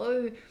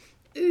so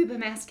uber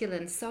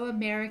masculine, so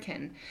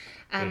American.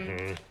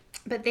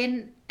 But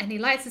then, and he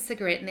lights a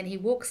cigarette, and then he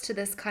walks to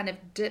this kind of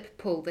dip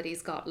pool that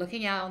he's got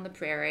looking out on the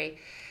prairie,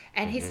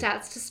 and he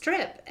starts to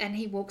strip, and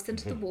he walks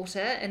into the water,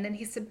 and then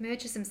he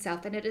submerges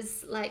himself, and it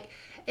is like,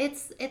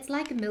 it's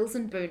like Mills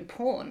and Boon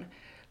porn,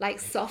 like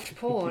soft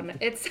porn.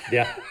 It's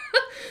Yeah.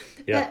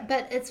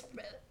 but it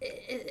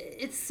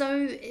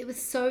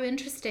was so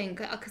interesting,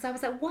 because I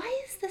was like,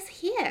 why is this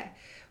here?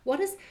 What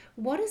is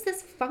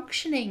this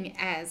functioning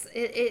as?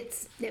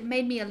 It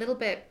made me a little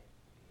bit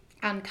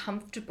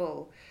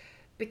uncomfortable,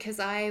 because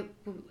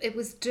it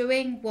was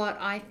doing what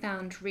I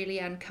found really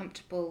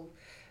uncomfortable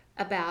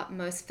about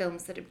most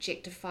films that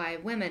objectify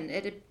women.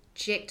 It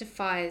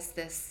objectifies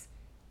this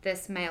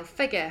male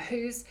figure.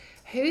 Who's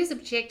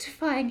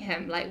objectifying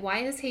him? Like, why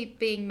is he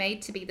being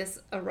made to be this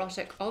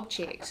erotic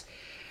object?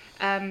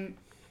 And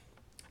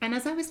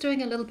as I was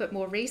doing a little bit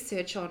more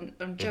research on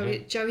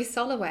Joey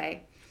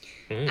Soloway,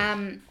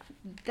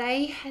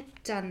 they had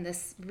done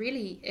this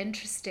really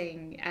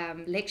interesting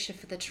lecture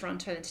for the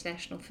Toronto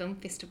International Film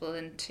Festival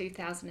in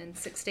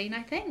 2016,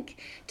 I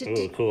think.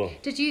 Cool.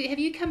 Have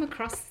you come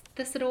across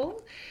this at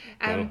all?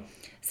 No.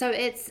 So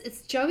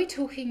it's Joey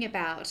talking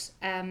about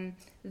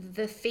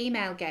the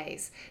female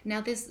gaze.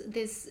 Now there's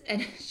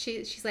and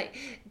she's like,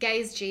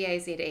 gaze,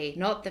 Gaze,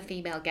 not the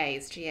female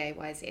gaze,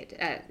 Gayz,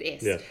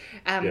 S. Yeah.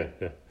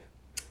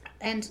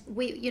 And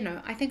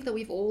I think that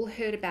we've all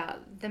heard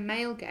about the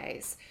male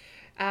gaze.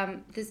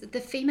 There's the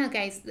female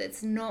gaze.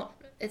 It's not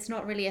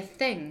really a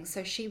thing.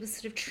 So she was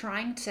sort of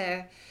trying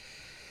to.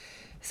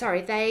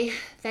 Sorry, they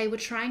were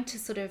trying to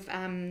sort of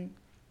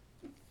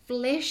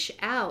flesh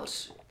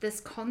out this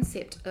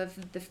concept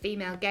of the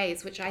female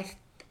gaze, which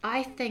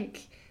I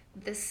think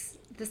this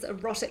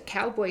erotic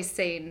cowboy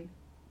scene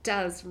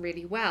does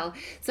really well.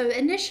 So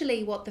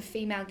initially what the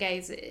female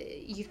gaze,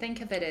 you think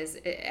of it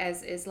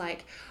as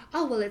like,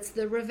 oh well, it's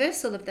the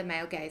reversal of the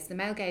male gaze. The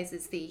male gaze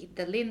is the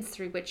lens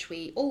through which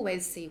we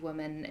always see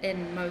women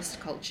in most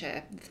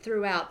culture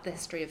throughout the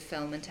history of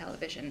film and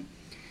television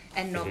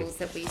and novels,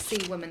 that we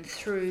see women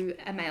through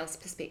a male's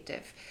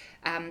perspective,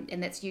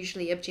 and that's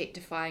usually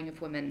objectifying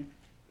of women.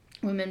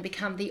 Women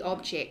become the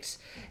object,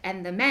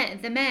 and the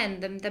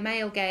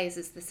male gaze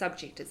is the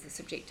subject, is the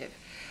subjective.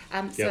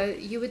 So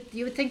you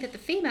would think that the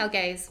female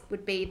gaze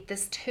would be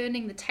this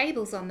turning the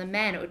tables on the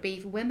man. It would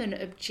be women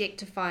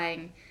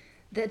objectifying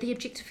the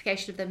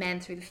objectification of the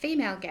man through the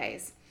female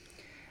gaze,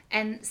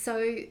 and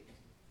so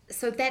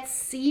that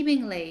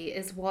seemingly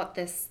is what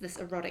this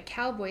erotic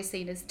cowboy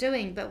scene is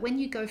doing. But when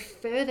you go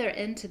further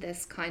into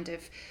this kind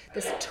of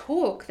this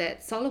talk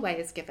that Soloway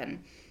has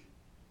given,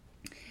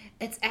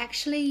 it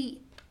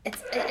actually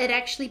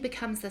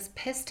becomes this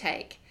piss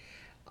take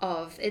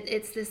of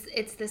it's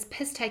this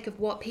piss take of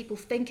what people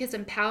think is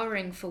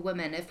empowering for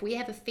women. If we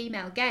have a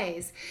female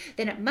gaze,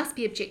 then it must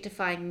be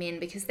objectifying men,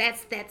 because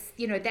that's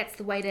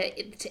the way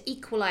to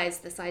equalize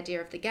this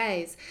idea of the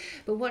gaze.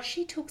 But what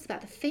she talks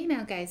about the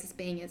female gaze as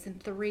being is in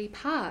three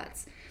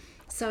parts.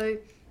 So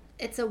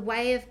it's a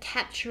way of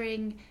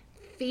capturing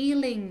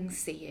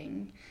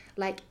seeing,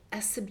 like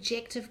a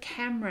subjective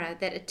camera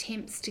that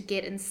attempts to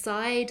get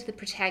inside the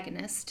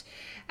protagonist,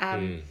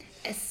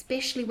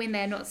 especially when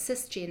they're not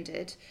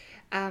cisgendered.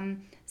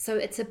 So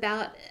it's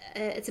about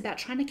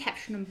trying to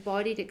capture an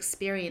embodied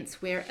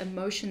experience where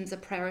emotions are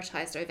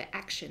prioritized over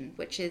action,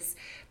 which is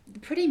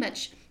pretty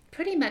much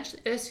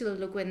Ursula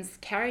Le Guin's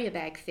carrier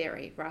bag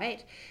theory,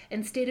 right?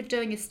 Instead of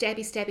doing a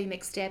stabby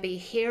McStabby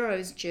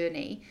hero's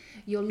journey,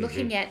 you're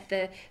looking at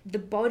the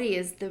body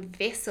as the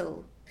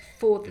vessel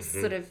for the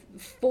sort of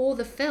for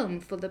the film,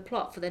 for the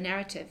plot, for the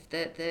narrative,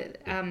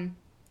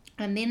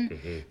 and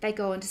then they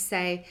go on to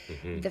say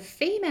the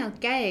female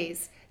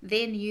gaze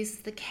then uses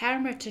the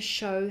camera to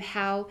show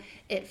how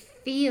it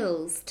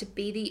feels to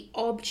be the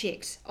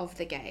object of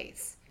the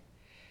gaze.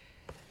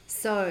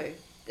 So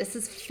this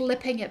is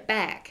flipping it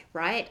back,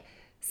 right?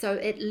 So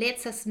it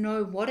lets us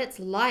know what it's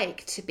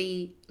like to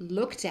be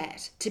looked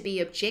at, to be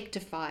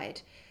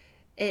objectified.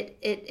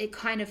 It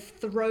kind of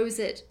throws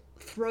it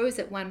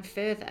one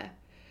further.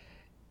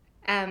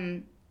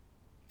 And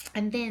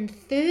then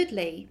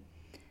thirdly,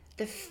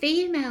 the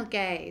female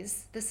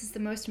gaze, this is the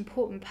most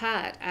important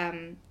part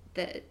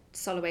that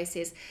Soloway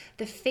says,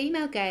 the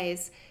female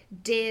gaze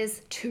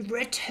dares to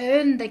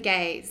return the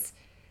gaze.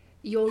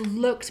 You're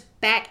looked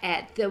back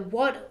at.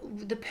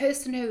 The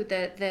person who,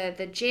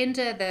 the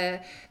gender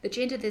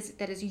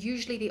that is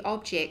usually the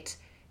object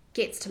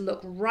gets to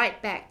look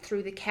right back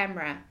through the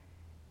camera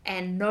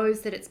and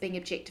knows that it's being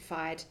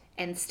objectified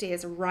and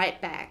stares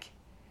right back.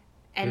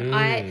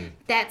 And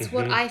that's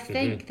what I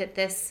think that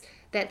this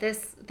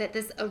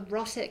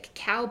erotic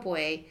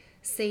cowboy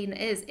scene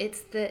is.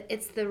 It's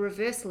the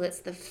reversal, it's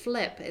the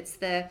flip, it's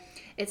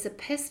a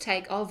piss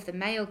take of the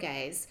male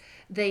gaze.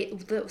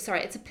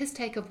 It's a piss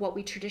take of what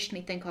we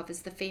traditionally think of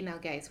as the female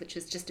gaze, which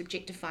is just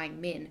objectifying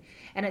men.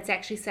 And it's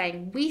actually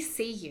saying, we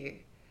see you.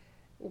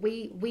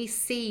 We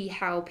see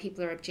how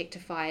people are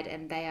objectified,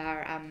 and they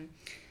are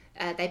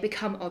they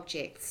become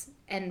objects.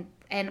 And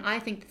I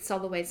think that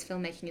Soloway's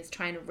filmmaking is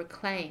trying to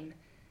reclaim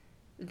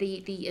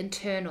the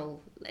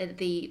internal,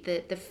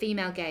 the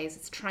female gaze.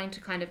 It's trying to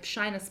kind of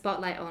shine a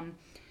spotlight on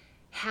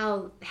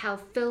how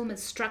film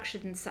is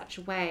structured in such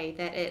a way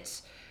that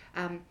it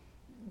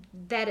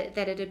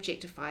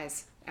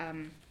objectifies.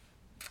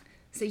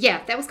 So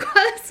yeah, that was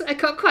I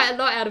got quite a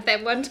lot out of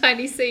that one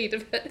tiny seed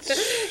of it.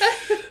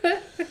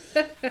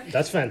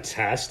 That's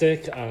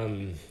fantastic.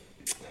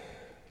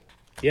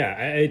 Yeah,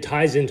 it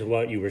ties into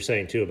what you were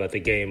saying too about the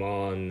game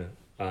on,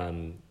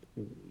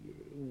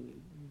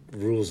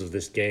 rules of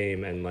this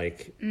game, and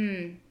like,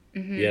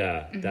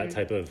 that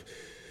type of.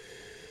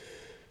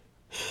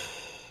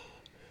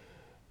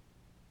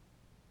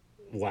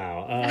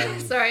 Wow.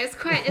 Sorry, it's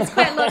quite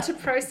a lot to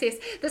process.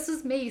 This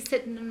was me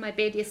sitting in my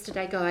bed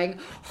yesterday going,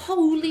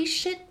 "Holy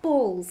shit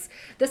balls!"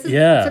 This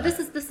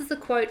is a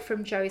quote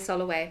from Joey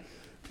Soloway.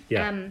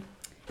 Yeah.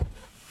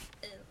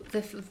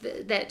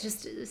 That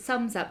just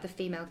sums up the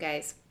female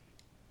gaze.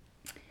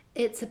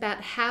 It's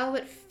about how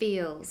it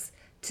feels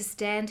to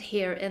stand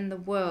here in the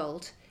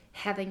world,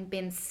 having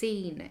been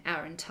seen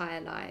our entire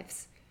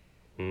lives.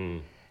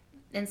 And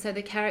so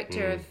the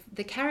character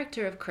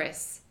of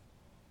Chris,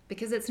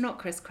 because it's not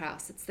Chris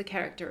Kraus, it's the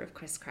character of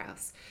Chris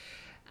Kraus,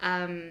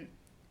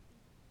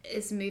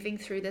 is moving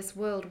through this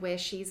world where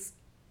she's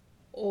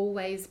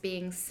always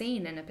being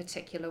seen in a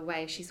particular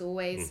way. She's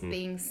always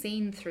being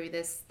seen through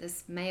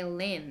this male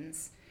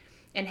lens,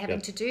 and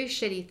having to do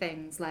shitty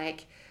things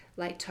like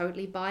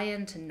totally buy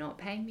into not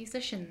paying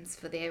musicians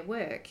for their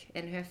work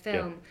in her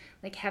film,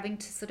 like having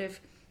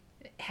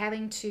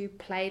to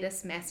play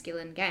this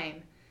masculine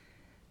game.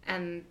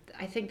 And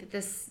I think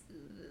that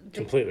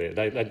completely,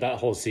 like that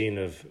whole scene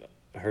of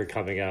her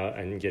coming out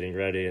and getting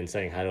ready and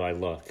saying, "How do I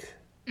look?"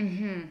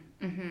 And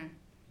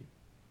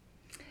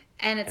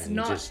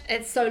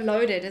it's so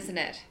loaded, isn't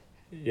it?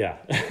 Yeah.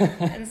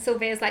 And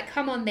Sylvia's like,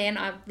 "Come on then,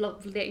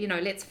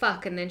 let's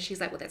fuck." And then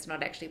she's like, "Well, that's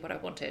not actually what I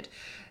wanted."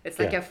 It's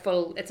like a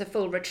full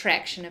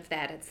retraction of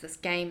that. It's this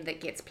game that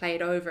gets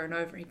played over and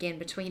over again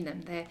between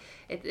them. That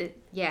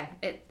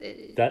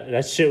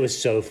shit was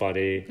so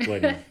funny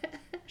when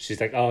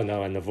she's like, "Oh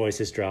no," and the voice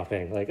is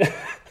dropping, like.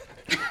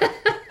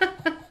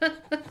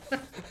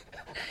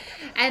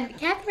 And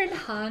Catherine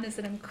Hahn is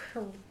an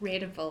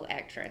incredible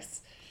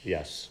actress.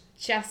 Yes.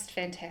 Just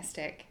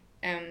fantastic.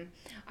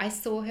 I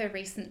saw her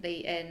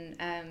recently in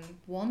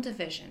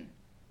WandaVision.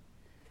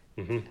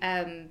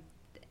 And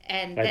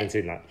I haven't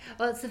seen that.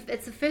 Well,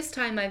 it's the first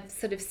time I've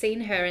sort of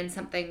seen her in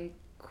something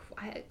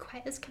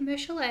quite as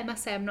commercial. I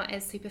must say I'm not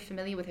as super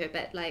familiar with her,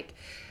 but like,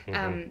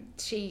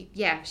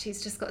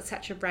 she's just got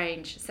such a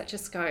range, such a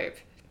scope.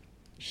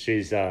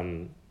 She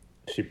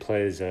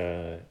plays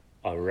a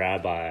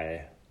rabbi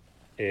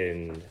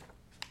in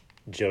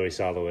Joey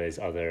Soloway's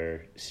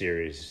other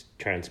series,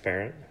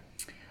 Transparent.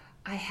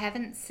 I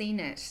haven't seen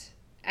it,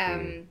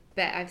 but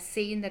I've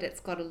seen that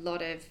it won a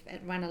lot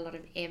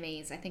of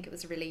Emmys. I think it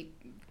was really,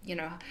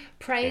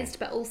 praised,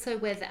 but also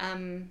with,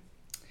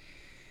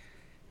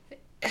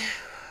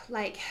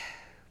 like,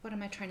 what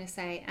am I trying to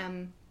say?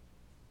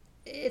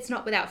 It's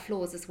not without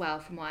flaws as well,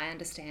 from what I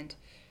understand.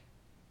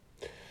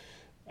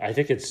 I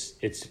think it's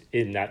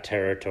in that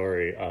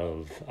territory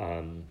of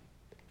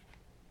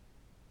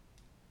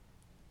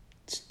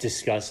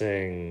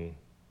discussing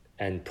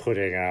and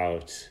putting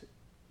out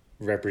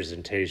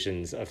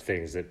representations of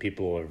things that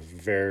people are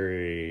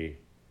very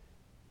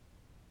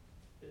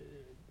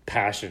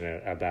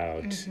passionate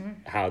about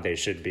how they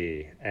should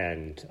be.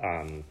 And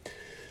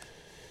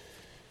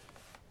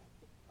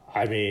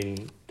I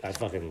mean, I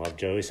fucking love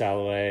Joey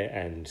Soloway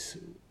and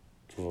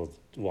will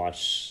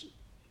watch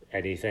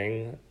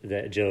anything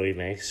that Joey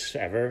makes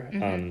ever.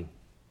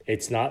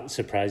 It's not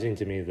surprising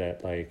to me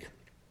that, like,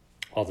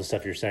 all the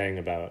stuff you're saying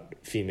about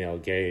female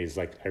gaze,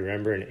 like, I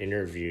remember an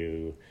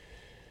interview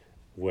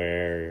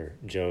where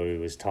Joey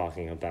was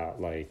talking about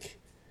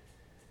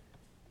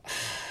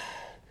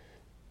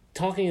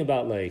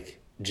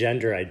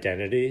gender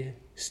identity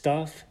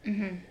stuff.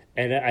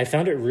 And I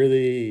found it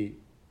really,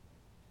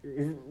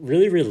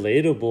 really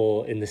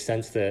relatable in the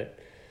sense that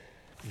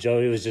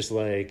Joey was just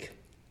like,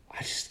 I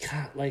just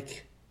can't,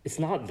 like, it's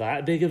not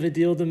that big of a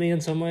deal to me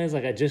in some ways.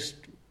 Like, I just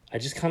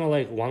kind of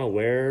like want to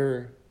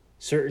wear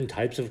certain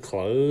types of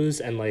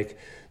clothes, and like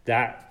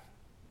that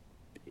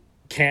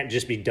can't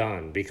just be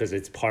done because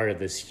it's part of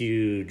this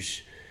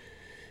huge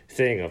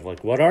thing of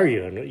like, what are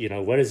you,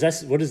 and what does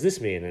this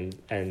mean,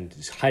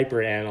 and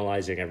hyper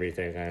analyzing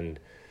everything. And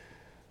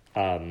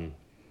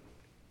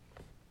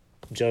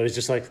Joey's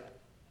just like,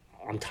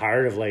 I'm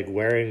tired of like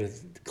wearing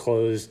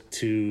clothes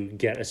to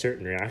get a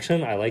certain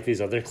reaction. I like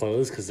these other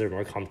clothes because they're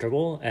more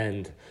comfortable,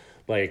 and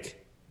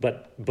like,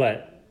 but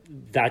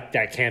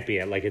that can't be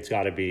it. Like, it's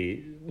got to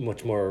be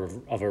much more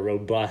of a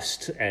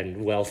robust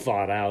and well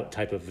thought out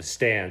type of a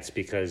stance,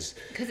 because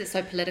it's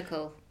so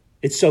political.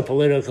 It's so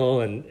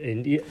political,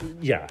 and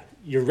yeah,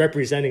 you're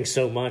representing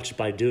so much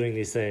by doing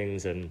these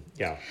things, and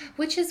yeah.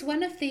 Which is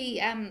one of the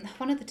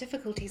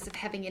difficulties of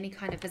having any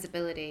kind of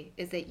visibility,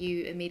 is that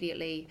you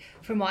immediately,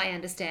 from what I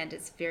understand,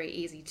 it's very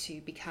easy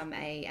to become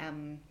a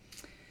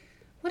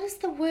what is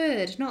the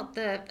word? Not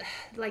the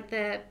like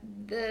the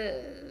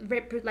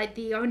like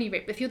the only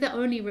rep. If you're the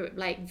only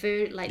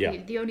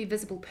the only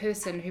visible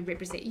person who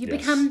represent, you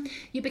become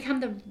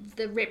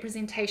the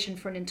representation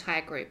for an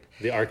entire group.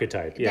 The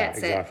archetype. Yeah, that's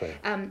exactly. It.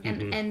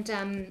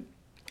 And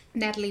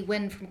Natalie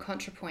Wynn from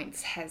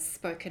ContraPoints has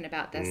spoken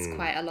about this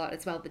quite a lot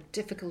as well. The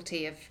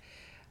difficulty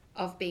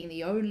of being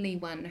the only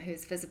one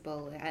who's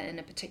visible in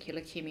a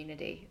particular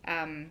community,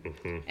 and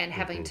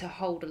having to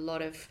hold a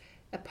lot of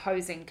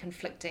opposing,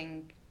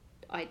 conflicting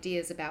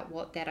ideas about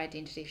what that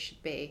identity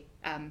should be.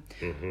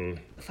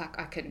 Fuck,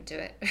 I couldn't do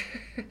it.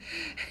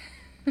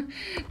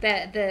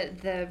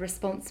 The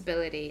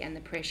responsibility and the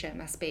pressure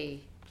must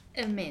be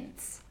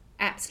immense,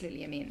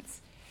 absolutely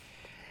immense.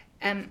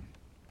 Can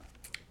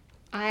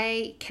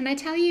I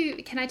tell you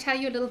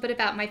a little bit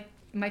about my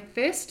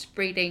first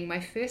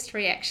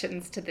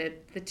reactions to the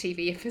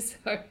TV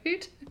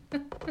episode?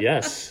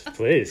 Yes,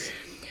 please.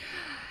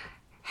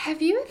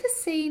 Have you ever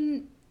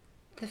seen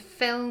the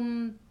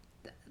film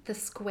The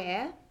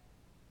Square?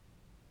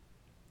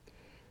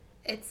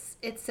 Is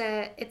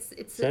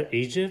that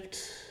Egypt?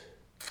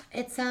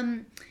 It's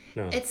No.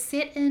 It's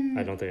set in.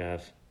 I don't think I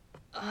have.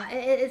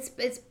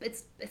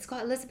 It's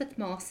got Elizabeth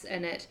Moss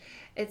in it.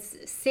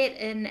 It's set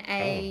in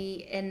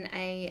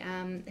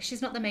a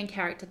she's not the main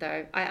character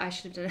though. I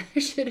should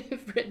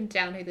have written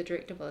down who the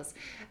director was.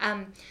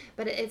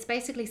 But it's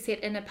basically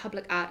set in a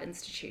public art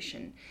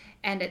institution,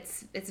 and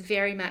it's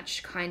very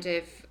much kind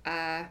of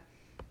a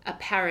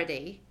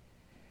parody.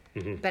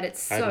 But I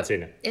haven't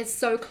seen it. It's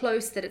so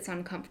close that it's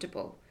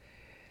uncomfortable.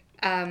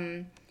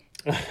 And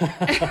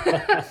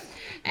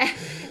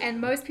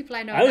most people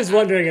I know. I was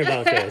wondering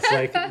about this,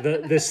 like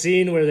the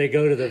scene where they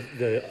go to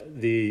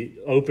the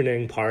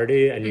opening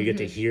party, and you get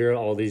to hear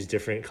all these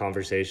different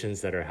conversations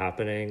that are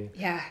happening.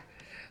 Yeah.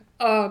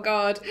 Oh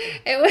God,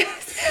 it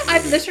was.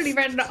 I've literally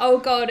written, "Oh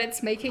God,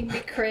 it's making me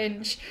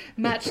cringe,"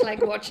 much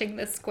like watching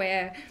The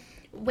Square,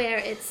 where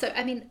it's so.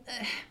 I mean,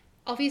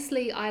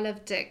 obviously, I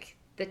Love Dick,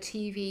 the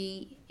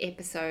TV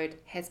episode,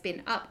 has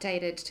been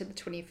updated to the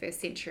 21st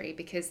century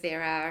because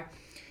there are.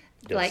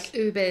 Yes. Like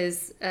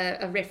Ubers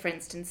are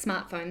referenced and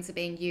smartphones are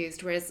being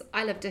used, whereas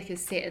I Love Dick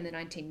is set in the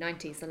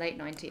 1990s, the late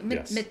 90s,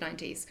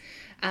 mid-90s.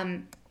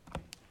 And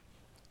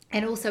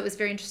also it was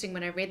very interesting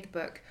when I read the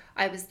book,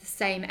 I was the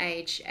same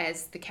age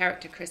as the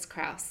character Chris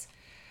Kraus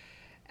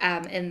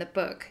in the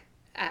book.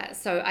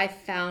 So I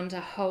found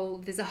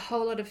there's a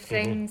whole lot of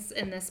things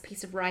in this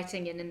piece of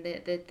writing and in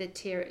the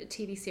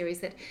TV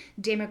series that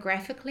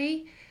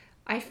demographically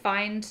I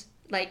find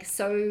like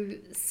so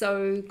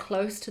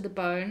close to the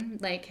bone,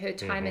 like her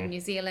time in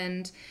New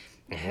Zealand,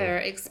 her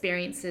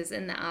experiences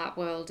in the art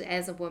world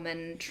as a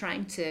woman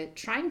trying to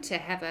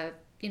have a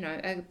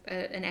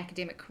an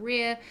academic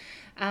career.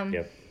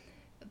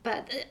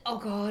 But oh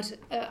God,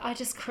 I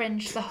just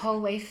cringed the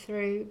whole way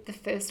through the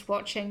first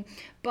watching,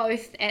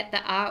 both at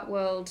the art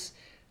world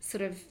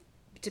sort of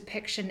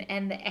depiction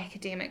and the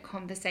academic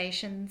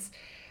conversations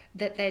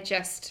that they're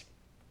just.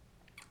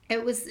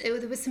 There was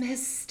some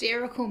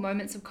hysterical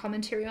moments of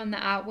commentary on the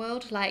art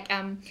world, like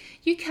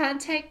you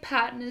can't take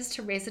partners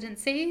to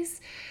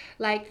residencies,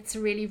 like it's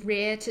really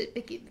rare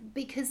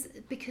because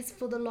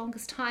for the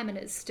longest time, and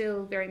it's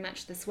still very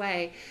much this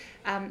way,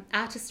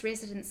 artist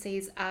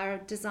residencies are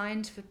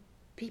designed for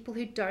people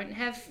who don't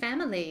have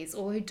families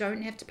or who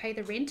don't have to pay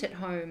the rent at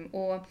home,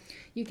 or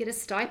you get a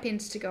stipend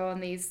to go on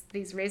these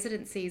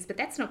residencies, but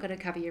that's not going to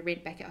cover your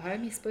rent back at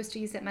home. You're supposed to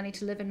use that money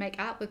to live and make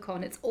artwork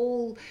on. It's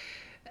all.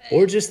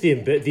 Or just the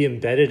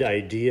embedded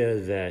idea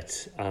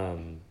that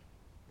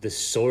the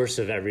source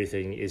of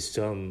everything is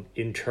some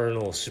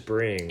internal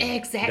spring.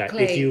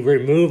 Exactly. That if you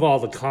remove all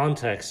the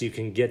context, you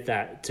can get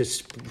that to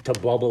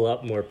bubble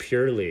up more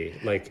purely.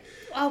 Like,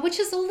 which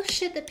is all the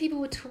shit that people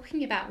were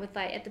talking about with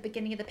like at the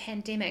beginning of the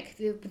pandemic.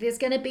 There's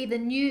going to be the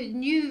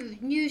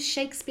new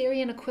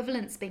Shakespearean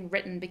equivalents being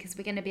written because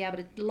we're going to be able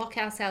to lock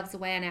ourselves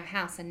away in our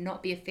house and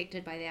not be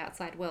affected by the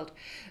outside world.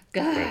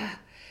 Right.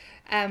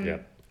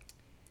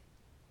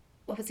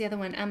 What was the other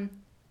one?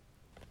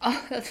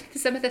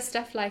 Some of the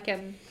stuff like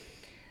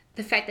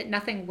the fact that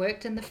nothing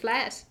worked in the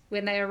flat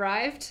when they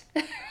arrived.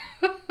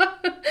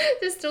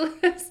 Just all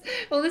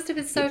this stuff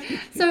is so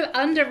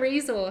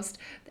under-resourced,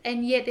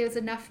 and yet there was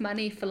enough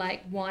money for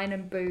like wine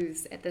and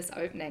booze at this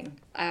opening.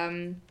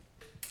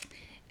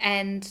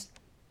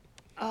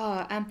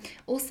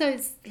 Also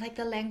like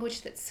the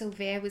language that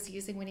Silver was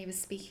using when he was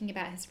speaking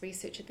about his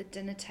research at the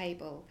dinner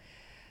table.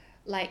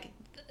 Like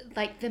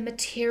the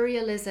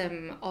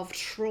materialism of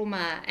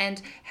trauma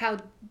and how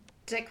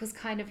Dick was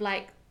kind of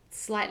like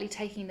slightly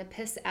taking the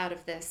piss out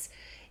of this,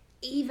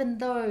 even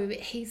though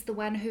he's the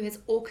one who has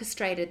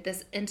orchestrated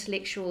this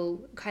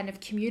intellectual kind of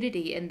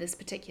community in this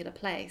particular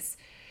place.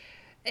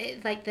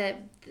 Like the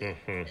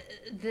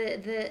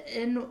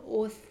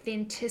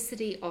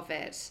inauthenticity of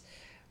it,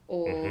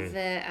 or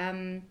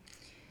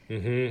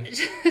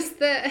just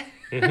the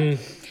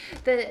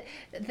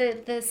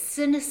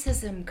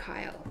cynicism,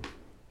 Kyle.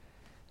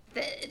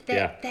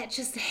 That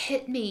just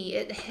hit me.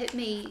 It hit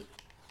me,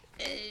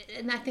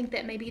 and I think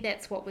that maybe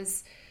that's what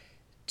was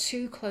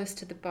too close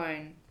to the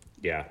bone.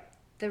 Yeah.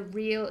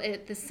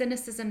 The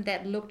cynicism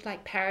that looked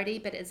like parody,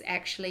 but is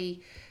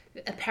actually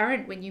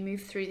apparent when you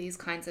move through these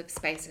kinds of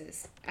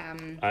spaces.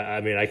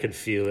 I mean, I could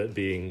feel it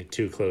being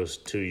too close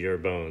to your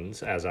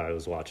bones as I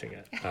was watching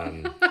it.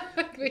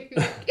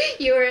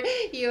 You were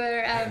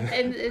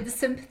in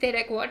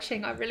sympathetic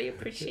watching. I really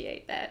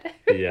appreciate that.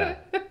 Yeah.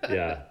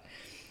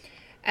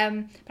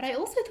 But I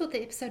also thought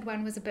that episode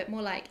 1 was a bit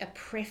more like a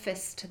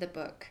preface to the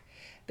book,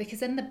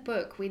 because in the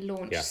book we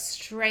launch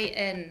straight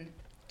in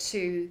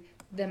to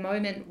the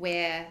moment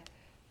where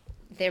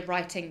they're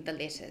writing the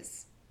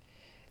letters.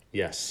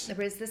 Yes.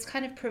 Whereas this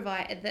kind of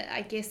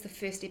I guess the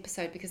first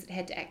episode, because it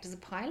had to act as a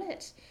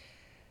pilot,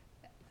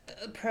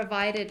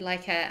 provided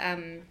like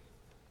a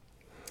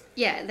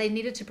they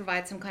needed to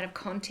provide some kind of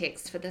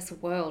context for this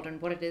world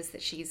and what it is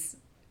that she's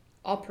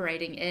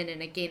operating in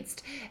and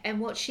against, and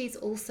what she's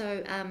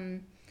also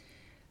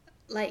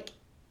like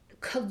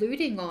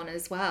colluding on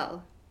as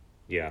well.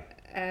 Yeah.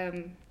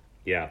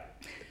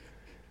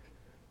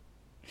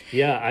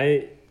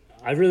 I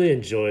really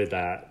enjoyed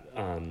that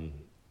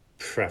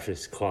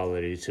preface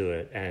quality to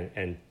it,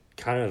 and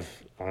kind of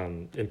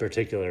in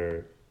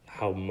particular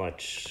how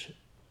much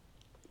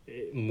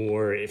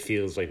more it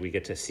feels like we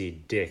get to see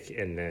Dick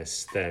in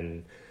this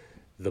than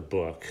the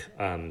book.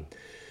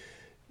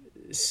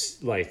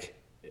 Like,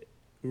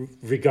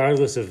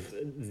 regardless of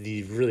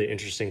the really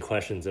interesting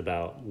questions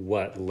about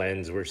what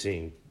lens we're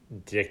seeing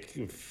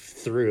Dick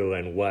through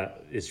and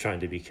what is trying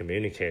to be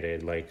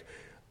communicated, like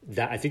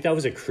that, I think that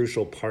was a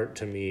crucial part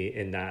to me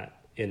in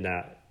that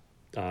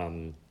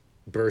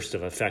burst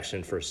of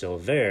affection for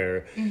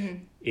Silver,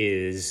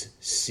 is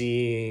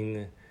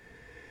seeing.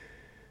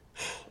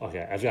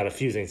 Okay, I've got a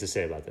few things to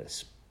say about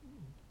this.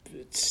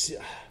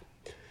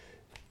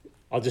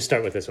 I'll just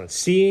start with this one.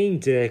 Seeing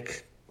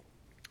Dick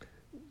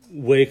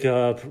wake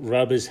up,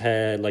 rub his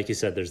head, like you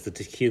said, there's the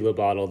tequila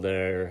bottle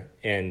there,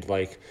 and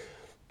like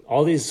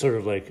all these sort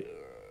of like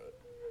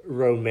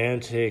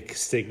romantic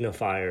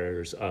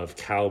signifiers of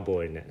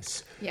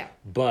cowboyness. Yeah.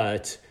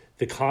 But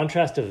the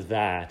contrast of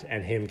that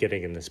and him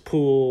getting in this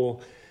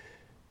pool,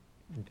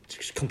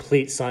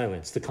 complete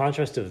silence, the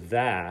contrast of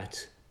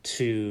that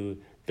to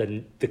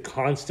the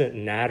constant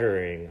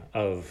nattering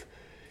of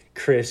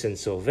Chris and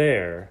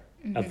Silver,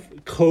 of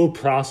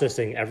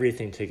co-processing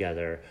everything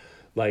together,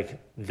 like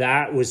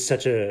that was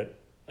such a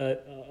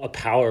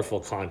powerful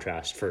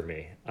contrast for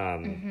me.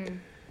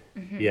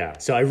 Yeah,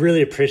 so I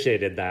really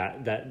appreciated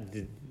that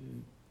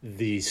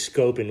the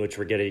scope in which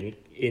we're getting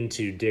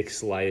into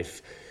Dick's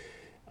life.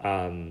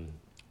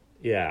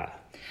 Yeah,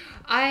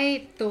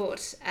 I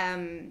thought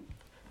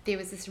there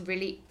was this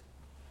really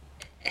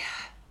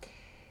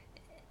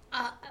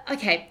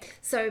okay.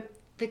 So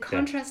the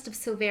contrast of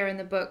Silver in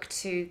the book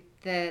to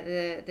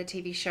the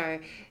TV show,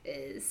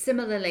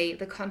 similarly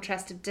the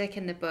contrast of Dick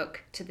in the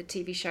book to the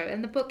TV show.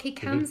 In the book, he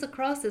comes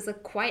across as a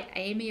quite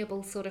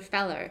amiable sort of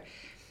fellow,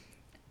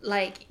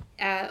 like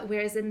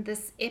whereas in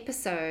this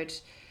episode,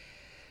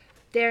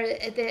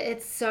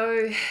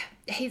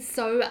 he's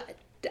so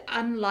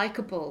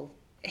unlikable.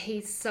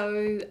 He's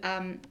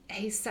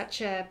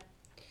such a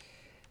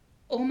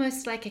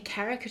almost like a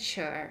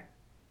caricature.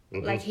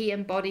 Like he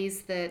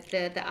embodies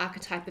the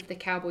archetype of the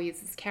cowboy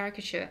as this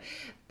caricature,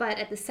 but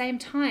at the same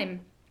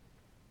time,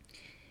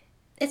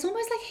 it's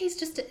almost like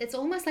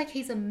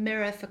he's a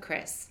mirror for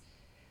Chris,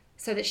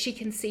 so that she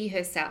can see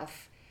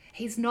herself.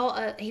 He's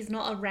not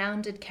a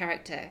rounded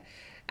character,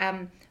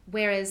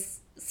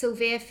 whereas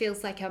Silver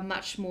feels like a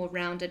much more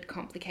rounded,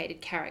 complicated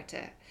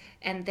character,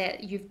 and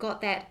that you've got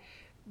that.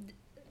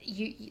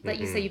 You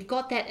say, you've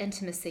got that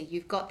intimacy,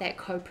 you've got that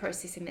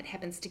co-processing that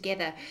happens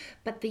together,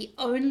 but the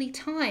only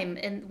time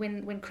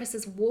when Chris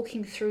is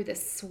walking through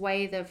this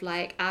swathe of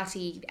like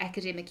arty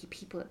academic-y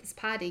people at this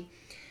party,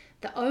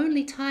 the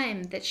only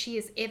time that she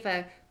is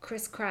ever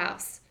Chris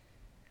Kraus,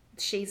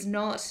 she's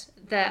not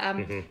the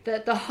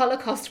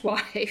Holocaust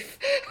wife,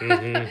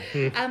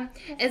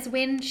 is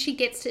when she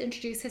gets to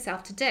introduce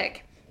herself to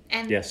Dick,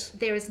 and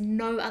there is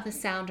no other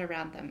sound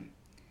around them.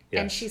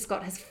 Yes. And she's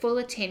got his full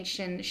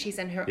attention. She's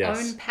in her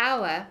own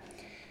power.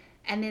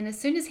 And then as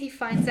soon as he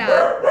finds out...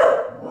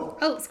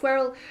 Oh,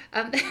 squirrel.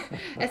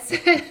 As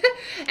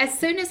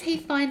soon as he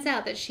finds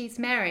out that she's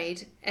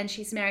married, and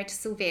she's married to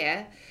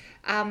Silver,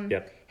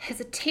 his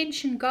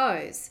attention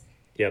goes.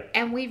 Yep.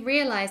 And we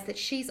realize that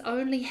she's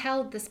only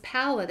held this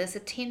power, this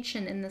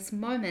attention in this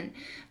moment,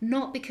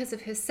 not because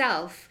of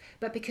herself,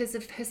 but because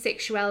of her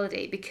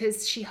sexuality,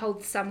 because she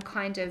holds some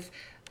kind of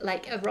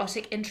like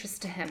erotic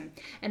interest to him.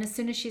 And as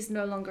soon as she's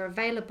no longer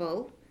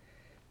available,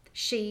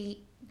 the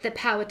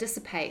power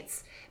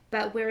dissipates.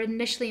 But we're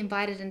initially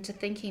invited into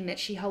thinking that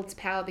she holds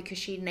power because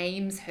she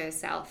names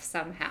herself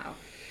somehow.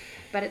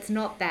 But it's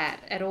not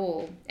that at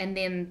all. And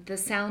then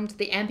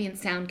the ambient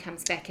sound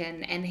comes back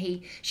in, and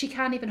she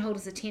can't even hold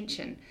his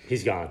attention.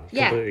 He's gone.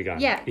 Completely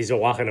gone. Yeah. He's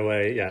walking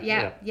away.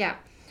 Yeah.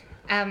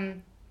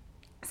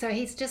 So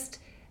he's just,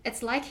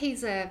 it's like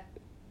he's a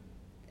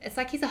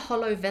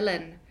hollow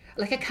villain.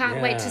 Like, I can't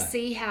wait to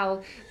see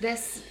how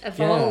this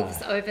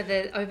evolves over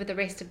the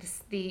rest of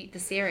the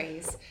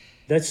series.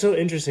 That's so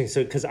interesting.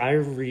 So, because I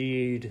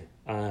read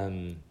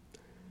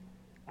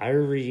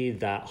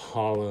that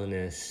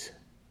hollowness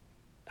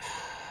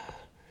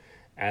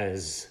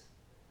as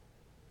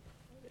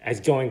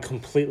going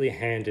completely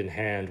hand in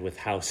hand with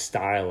how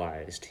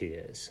stylized he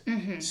is.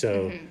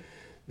 So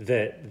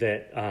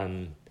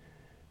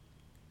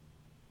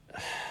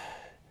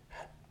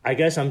I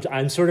guess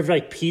I'm sort of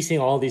like piecing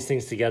all these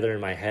things together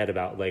in my head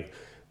about like,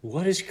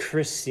 what is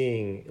Chris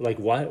seeing? Like,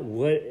 what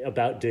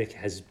about Dick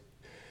has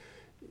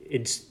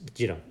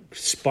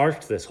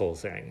sparked this whole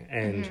thing?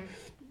 And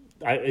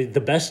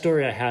the best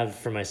story I have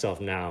for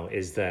myself now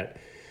is that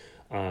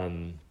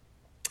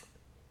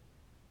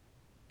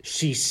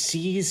she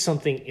sees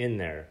something in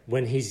there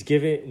when he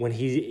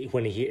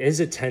is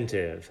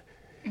attentive.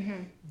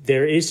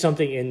 There is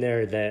something in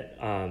there that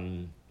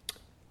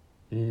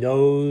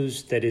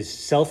knows, that is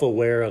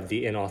self-aware of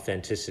the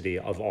inauthenticity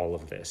of all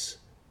of this,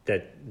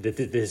 that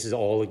this is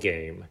all a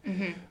game,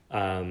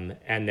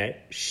 and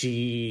that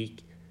she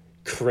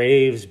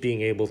craves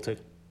being able to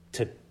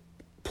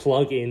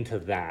plug into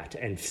that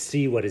and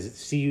see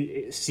what's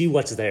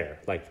there,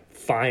 like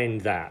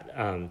find that.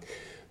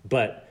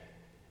 But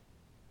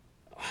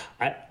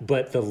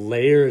the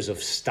layers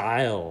of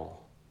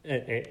style,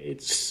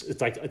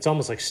 it's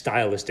almost like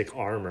stylistic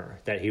armor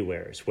that he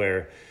wears,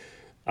 where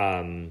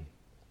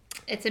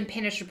it's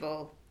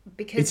impenetrable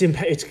because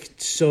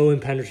it's so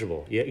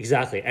impenetrable. Yeah,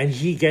 exactly. And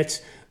he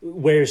gets,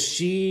 where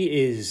she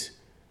is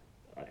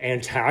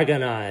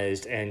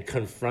antagonized and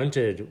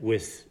confronted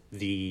with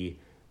the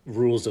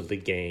rules of the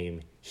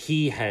game,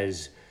 he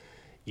has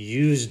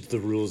used the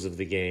rules of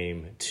the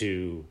game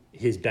to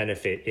his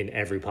benefit in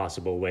every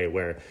possible way,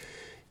 where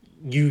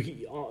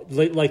you,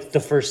 like the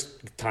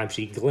first time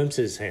she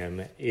glimpses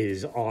him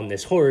is on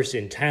this horse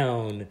in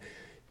town,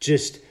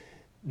 just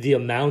the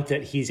amount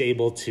that he's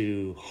able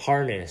to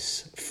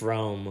harness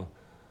from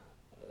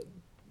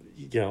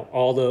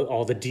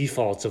all the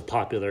defaults of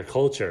popular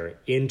culture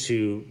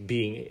into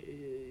being,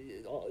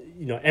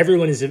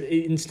 everyone is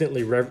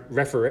instantly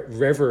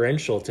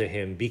reverential to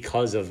him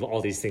because of all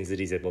these things that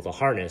he's able to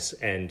harness.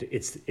 And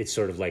it's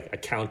sort of like a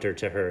counter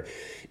to her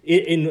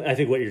in I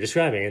think what you're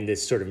describing, in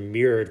this sort of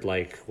mirrored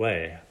like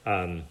way.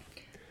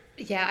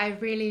 Yeah, I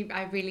really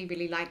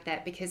like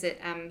that, because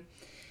it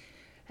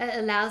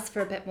allows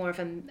for a bit more of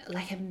a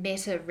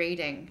meta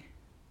reading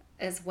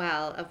as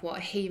well of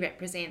what he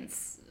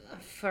represents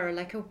for on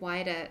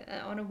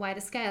a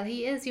wider scale.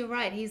 He is, you're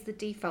right, he's the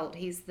default.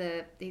 He's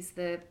the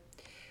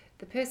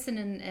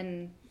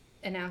person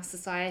in our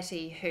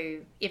society who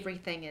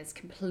everything is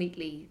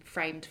completely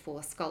framed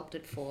for,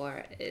 sculpted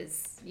for,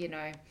 is,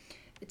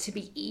 to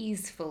be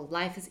easeful.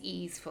 Life is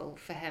easeful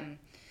for him.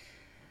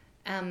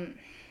 I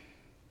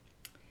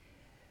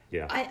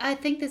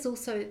think there's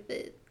also,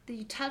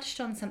 you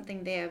touched on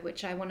something there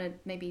which I want to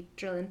maybe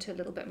drill into a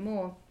little bit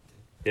more,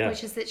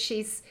 which is that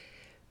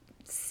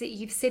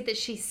you've said that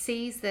she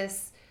sees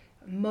this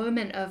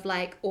moment of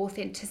like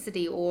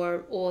authenticity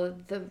or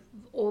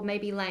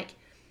maybe like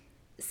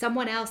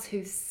someone else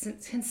who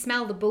can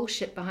smell the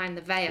bullshit behind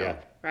the veil,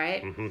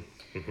 right?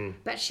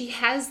 But she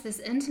has this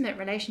intimate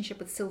relationship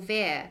with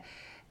Silvere,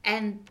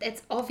 and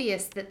it's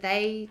obvious that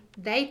they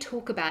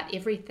talk about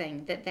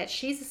everything, that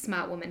she's a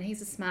smart woman,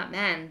 he's a smart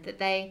man, that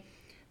they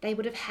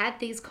would have had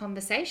these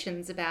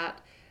conversations about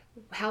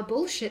how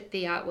bullshit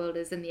the art world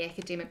is and the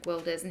academic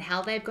world is, and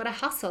how they've got to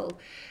hustle.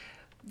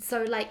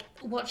 So like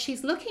what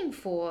she's looking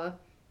for,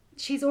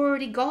 she's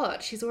already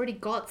got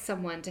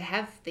someone to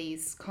have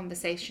these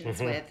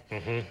conversations with.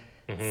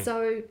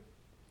 So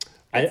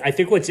I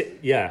think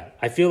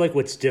I feel like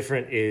what's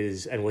different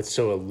is, and what's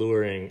so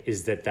alluring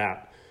is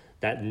that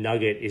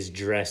nugget is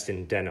dressed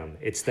in denim.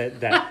 It's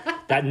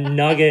that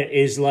nugget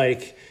is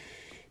like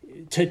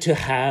to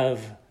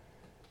have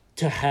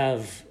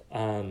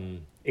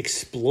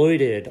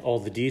exploited all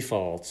the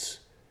defaults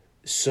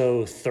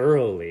so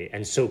thoroughly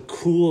and so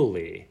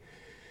coolly,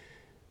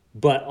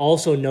 but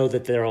also know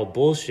that they're all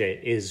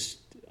bullshit, is,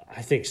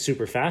 I think,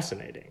 super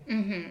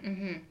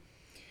fascinating.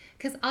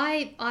 Because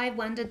I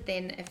wondered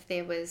then if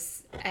there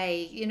was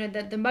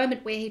the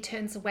moment where he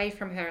turns away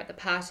from her at the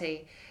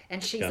party,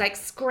 and she's like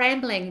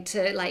scrambling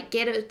to like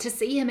get her to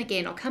see him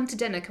again, or come to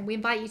dinner, can we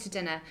invite you to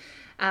dinner?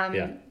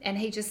 And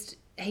he just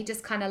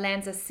kind of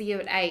lands a see you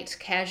at 8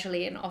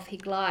 casually, and off he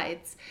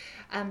glides.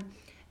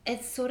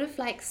 It's sort of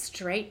like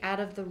straight out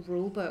of the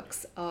rule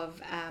books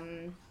of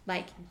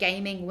like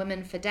gaming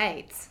women for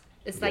dates,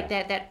 It's like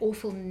that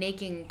awful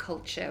negging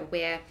culture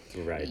where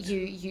Right.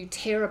 you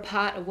tear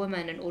apart a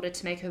woman in order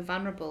to make her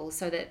vulnerable,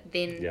 so that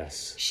then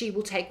Yes. she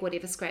will take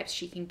whatever scraps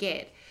she can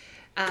get.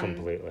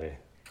 Completely.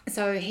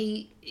 So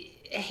he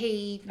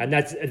And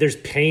there's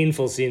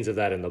painful scenes of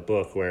that in the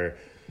book where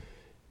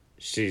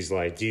she's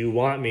like, "Do you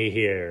want me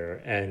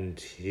here?" And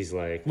he's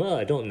like, "Well,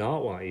 I don't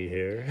not want you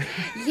here."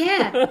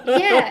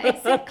 yeah,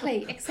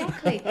 exactly.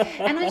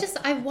 And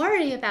I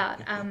worry about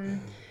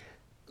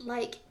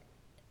like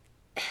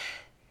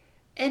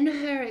in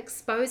her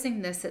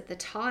exposing this at the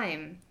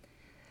time,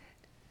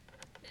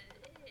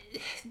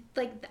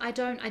 like I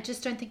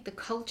just don't think the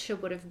culture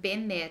would have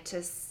been there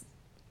to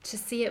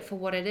see it for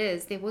what it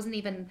is. There wasn't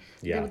even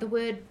the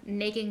word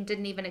negging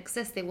didn't even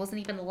exist. There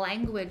wasn't even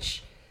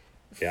language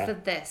for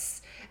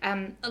this.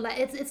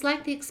 It's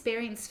like the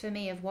experience for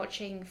me of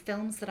watching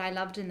films that I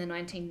loved in the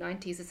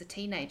 1990s as a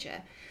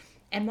teenager,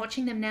 and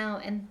watching them now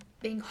and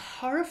being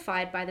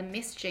horrified by the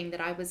messaging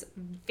that I was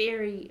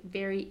very,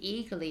 very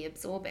eagerly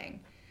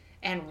absorbing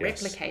and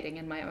replicating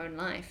in my own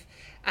life.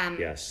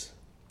 Yes.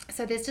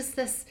 So there's just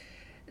this,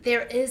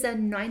 there is a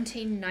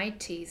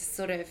 1990s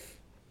sort of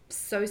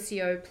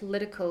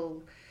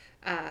socio-political,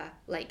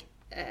 what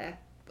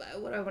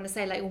do I want to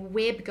say, like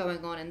web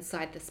going on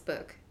inside this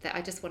book that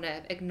I just want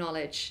to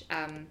acknowledge.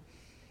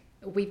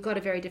 We've got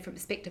a very different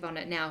perspective on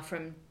it now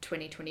from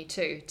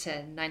 2022 to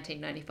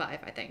 1995,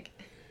 I think.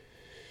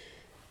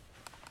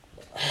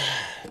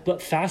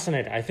 But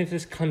fascinating. I think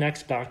this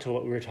connects back to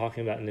what we were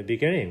talking about in the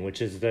beginning,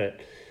 which is that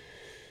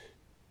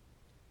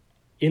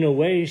in a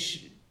way,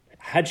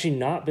 had she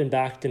not been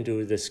backed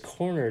into this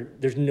corner,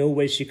 there's no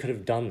way she could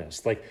have done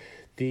this. Like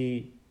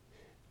the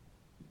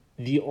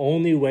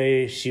only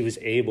way she was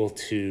able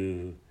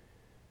to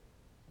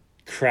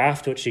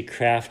craft what she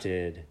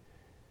crafted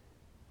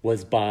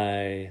was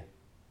by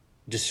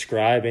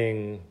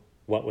describing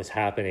what was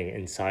happening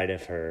inside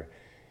of her.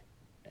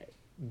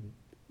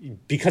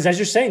 Because as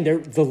you're saying,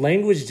 the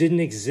language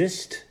didn't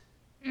exist.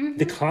 Mm-hmm.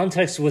 The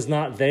context was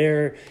not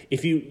there.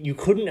 If you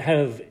couldn't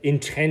have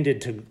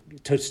intended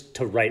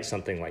to write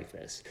something like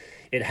this.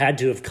 It had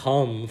to have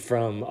come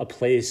from a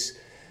place.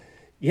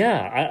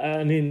 Yeah,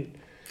 I mean,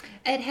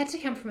 it had to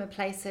come from a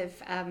place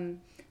of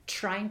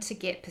trying to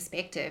get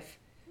perspective.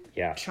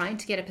 Yeah. Trying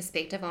to get a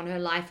perspective on her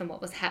life and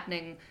what was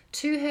happening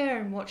to her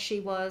and what she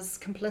was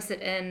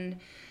complicit in.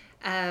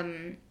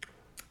 And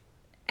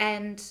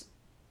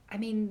I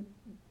mean,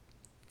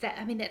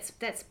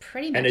 that's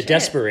pretty much and a it.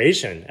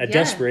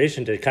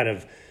 desperation to kind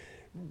of,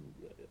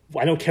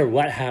 I don't care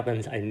what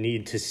happens, I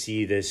need to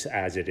see this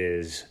as it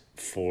is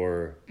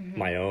for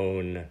my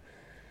own,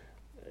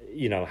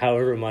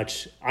 however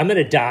much I'm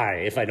gonna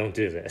die if I don't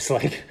do this.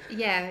 Like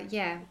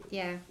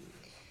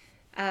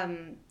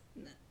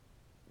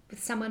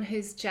with someone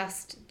who's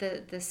just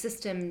the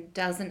system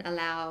doesn't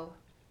allow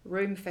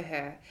room for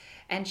her,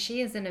 and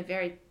she is in a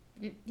very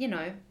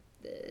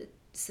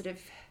sort of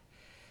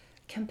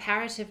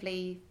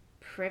comparatively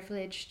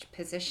privileged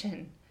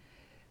position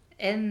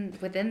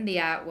within the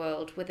art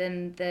world,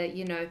 within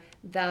the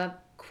the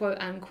quote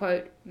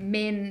unquote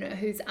men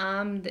whose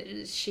arm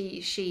that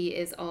she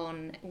is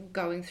on,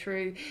 going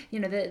through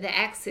the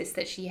access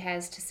that she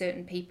has to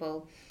certain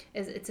people.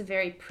 It's a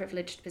very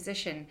privileged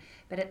position,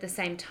 but at the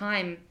same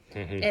time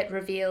it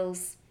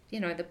reveals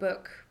the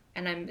book,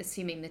 and I'm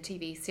assuming the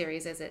TV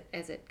series as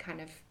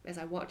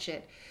I watch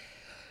it,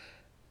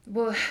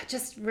 well,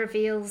 just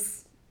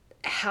reveals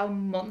how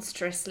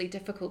monstrously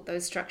difficult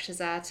those structures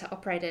are to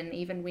operate in,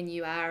 even when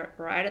you are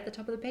right at the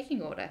top of the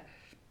pecking order.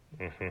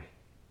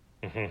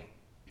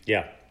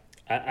 Yeah,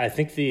 I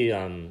think the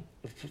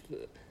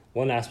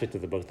one aspect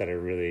of the book that I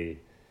really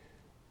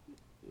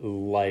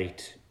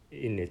liked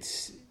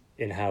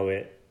in how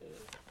it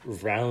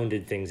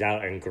rounded things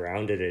out and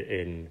grounded it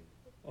in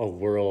a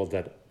world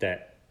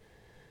that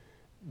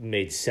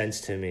made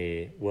sense to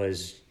me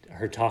was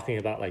her talking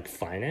about like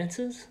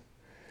finances,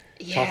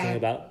 talking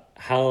about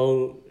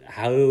how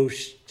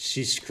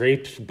she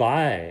scrapes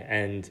by,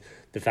 and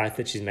the fact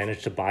that she's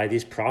managed to buy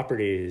these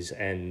properties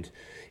and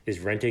is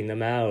renting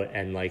them out,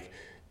 and like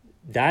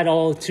that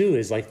all too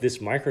is like this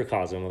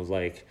microcosm of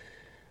like,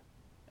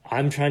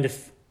 I'm trying to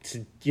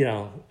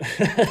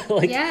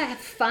like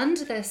fund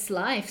this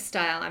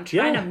lifestyle. I'm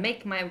trying to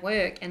make my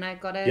work, and I've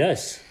got to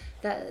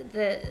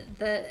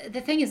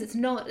the thing is,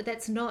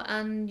 that's not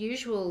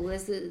unusual.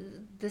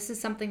 This is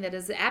something that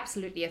is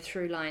absolutely a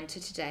through line to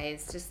today.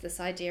 It's just this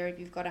idea of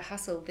you've got to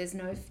hustle. There's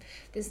no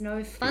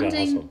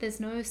funding. There's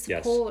no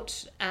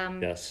support.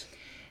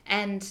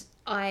 And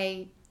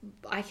I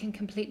can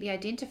completely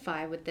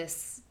identify with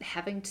this,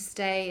 having to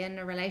stay in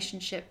a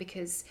relationship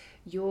because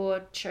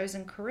your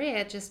chosen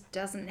career just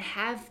doesn't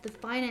have the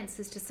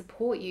finances to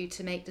support you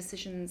to make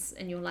decisions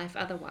in your life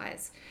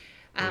otherwise.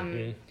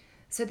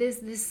 So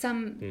there's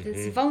some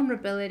there's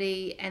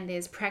vulnerability and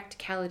there's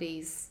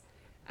practicalities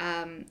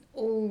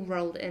all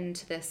rolled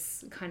into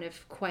this kind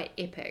of quite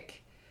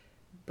epic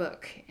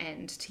book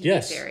and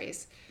TV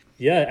series.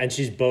 Yeah, and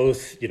she's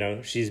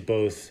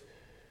both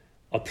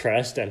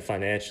oppressed and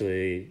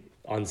financially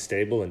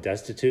unstable and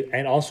destitute,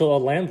 and also a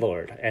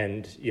landlord,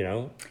 and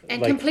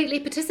and completely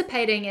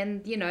participating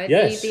in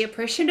Yes. the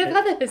oppression of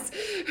others.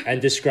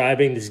 and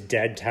describing this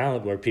dead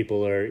town where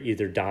people are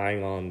either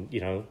dying on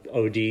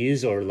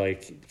ODs, or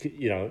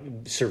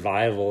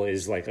survival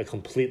is like a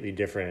completely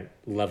different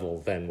level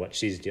than what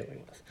she's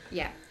dealing with.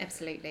 Yeah,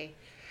 absolutely.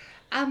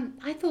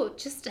 I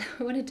thought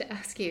I wanted to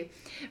ask you,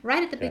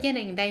 right at the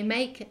beginning, they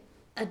make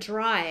a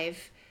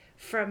drive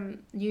from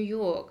New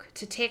York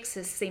to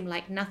Texas seem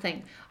like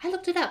nothing. I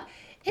looked it up.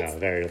 It's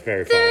very,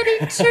 very far.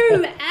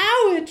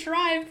 32-hour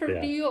drive from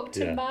Yeah, New York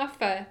to yeah.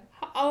 Marfa.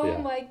 Oh Yeah.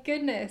 my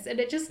goodness. And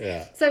it just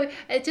Yeah. so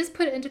it just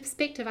put it into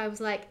perspective. I was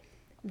like,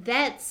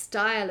 that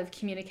style of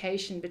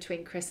communication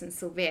between Chris and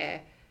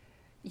Sylvia,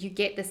 you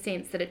get the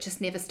sense that it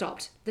just never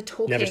stopped. The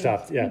talking Never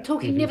stopped, yeah. The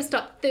talking never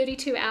stopped.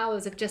 32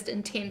 hours of just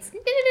intense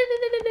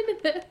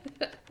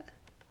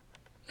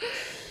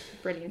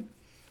brilliant.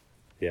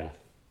 Yeah.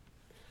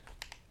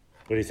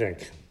 What do you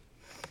think?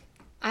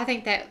 I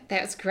think that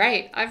was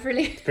great. I've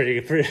really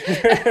Pretty.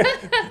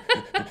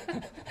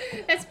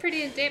 that's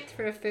pretty in depth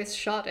for a first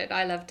shot at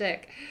I Love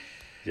Dick.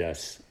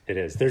 Yes, it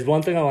is. There's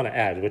one thing I want to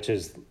add, which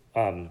is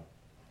I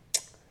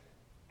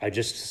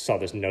just saw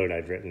this note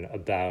I'd written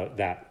about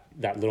that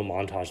little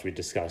montage we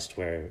discussed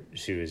where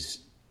she was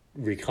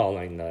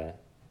recalling the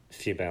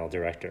female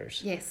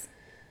directors. Yes.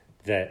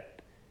 That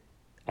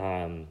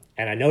and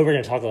I know we're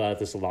going to talk about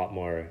this a lot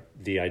more,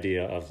 the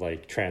idea of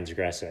like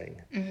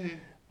transgressing.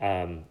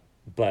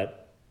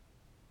 But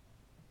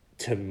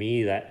to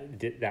me,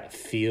 that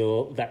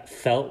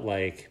felt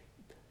like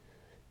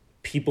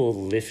people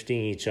lifting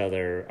each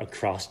other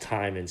across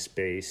time and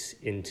space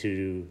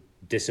into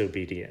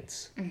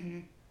disobedience,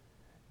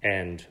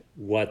 and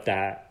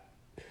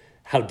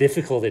how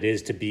difficult it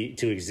is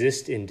to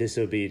exist in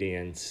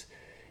disobedience,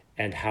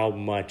 and how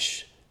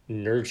much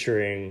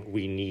nurturing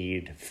we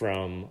need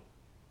from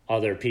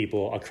other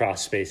people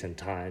across space and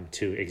time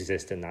to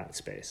exist in that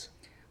space.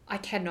 I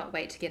cannot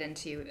wait to get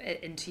into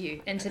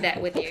that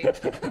with you.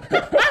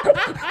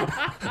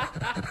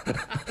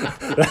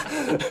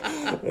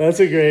 That's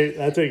a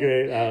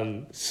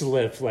great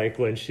slip, like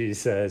when she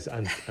says,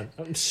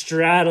 I'm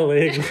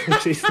straddling.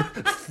 She's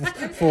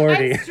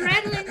 40. I'm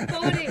straddling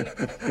 40.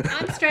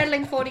 I'm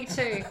straddling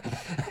 42.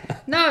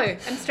 No,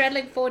 I'm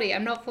straddling 40.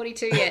 I'm not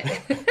 42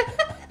 yet.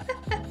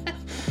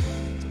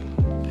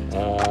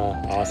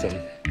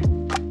 Awesome.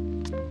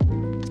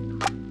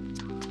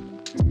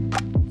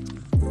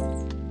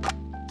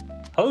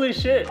 Holy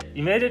shit,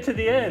 you made it to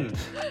the end.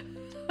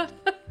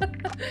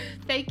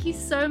 Thank you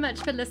so much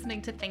for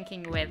listening to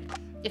Thinking With.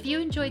 If you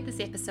enjoyed this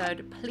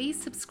episode,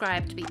 please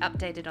subscribe to be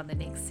updated on the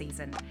next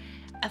season.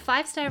 A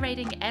 5-star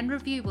rating and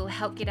review will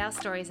help get our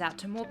stories out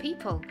to more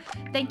people.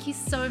 Thank you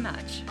so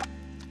much.